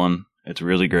and build one. It's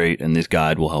really great, and this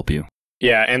guide will help you.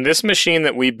 Yeah, and this machine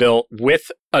that we built with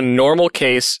a normal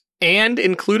case and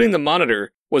including the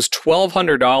monitor was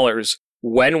 $1,200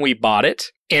 when we bought it,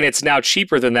 and it's now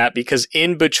cheaper than that because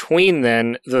in between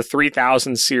then, the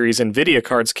 3000 series NVIDIA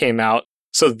cards came out.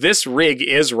 So this rig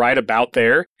is right about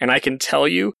there, and I can tell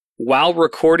you, while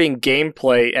recording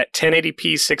gameplay at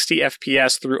 1080p 60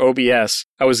 FPS through OBS,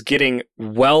 I was getting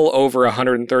well over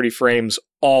 130 frames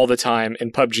all the time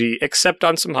in PUBG, except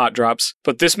on some hot drops.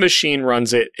 But this machine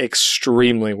runs it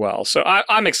extremely well. So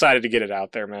I'm excited to get it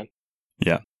out there, man.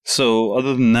 Yeah. So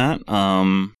other than that,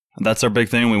 that's our big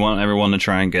thing. We want everyone to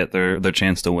try and get their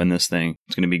chance to win this thing.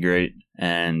 It's going to be great.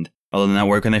 And other than that,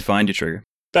 where can they find you, Trigger?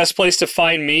 Best place to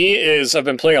find me is I've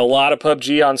been playing a lot of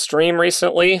PUBG on stream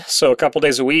recently, so a couple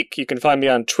days a week. You can find me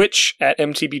on Twitch at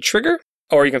MTB Trigger,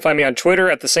 or you can find me on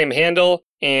Twitter at the same handle,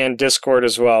 and Discord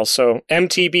as well. So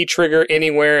MTB Trigger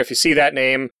anywhere. If you see that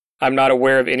name, I'm not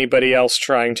aware of anybody else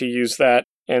trying to use that,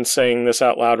 and saying this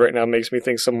out loud right now makes me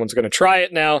think someone's going to try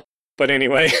it now. But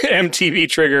anyway, MTB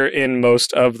Trigger in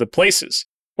most of the places.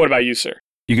 What about you, sir?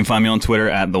 You can find me on Twitter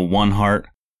at the1heart.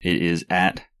 It is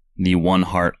at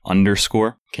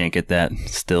the1heart_. Can't get that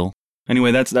still.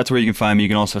 Anyway, that's where you can find me. You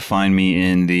can also find me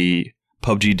in the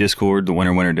PUBG Discord, the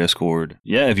Winner Discord.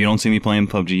 Yeah, if you don't see me playing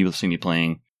PUBG, you'll see me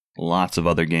playing lots of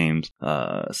other games.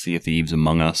 Sea of Thieves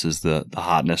Among Us is the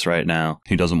hotness right now.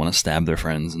 Who doesn't want to stab their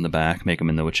friends in the back, make them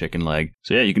into a chicken leg?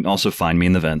 So yeah, you can also find me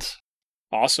in the vents.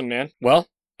 Awesome, man. Well,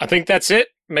 I think that's it.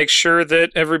 Make sure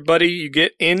that everybody, you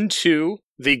get into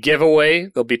the giveaway.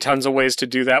 There'll be tons of ways to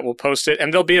do that. We'll post it.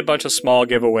 And there'll be a bunch of small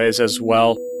giveaways as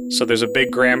well. So there's a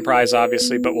big grand prize,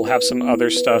 obviously, but we'll have some other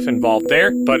stuff involved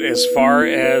there. But as far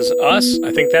as us,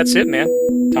 I think that's it, man.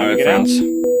 Time to get out.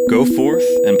 Go forth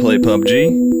and play PUBG.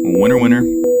 Winner,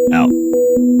 out.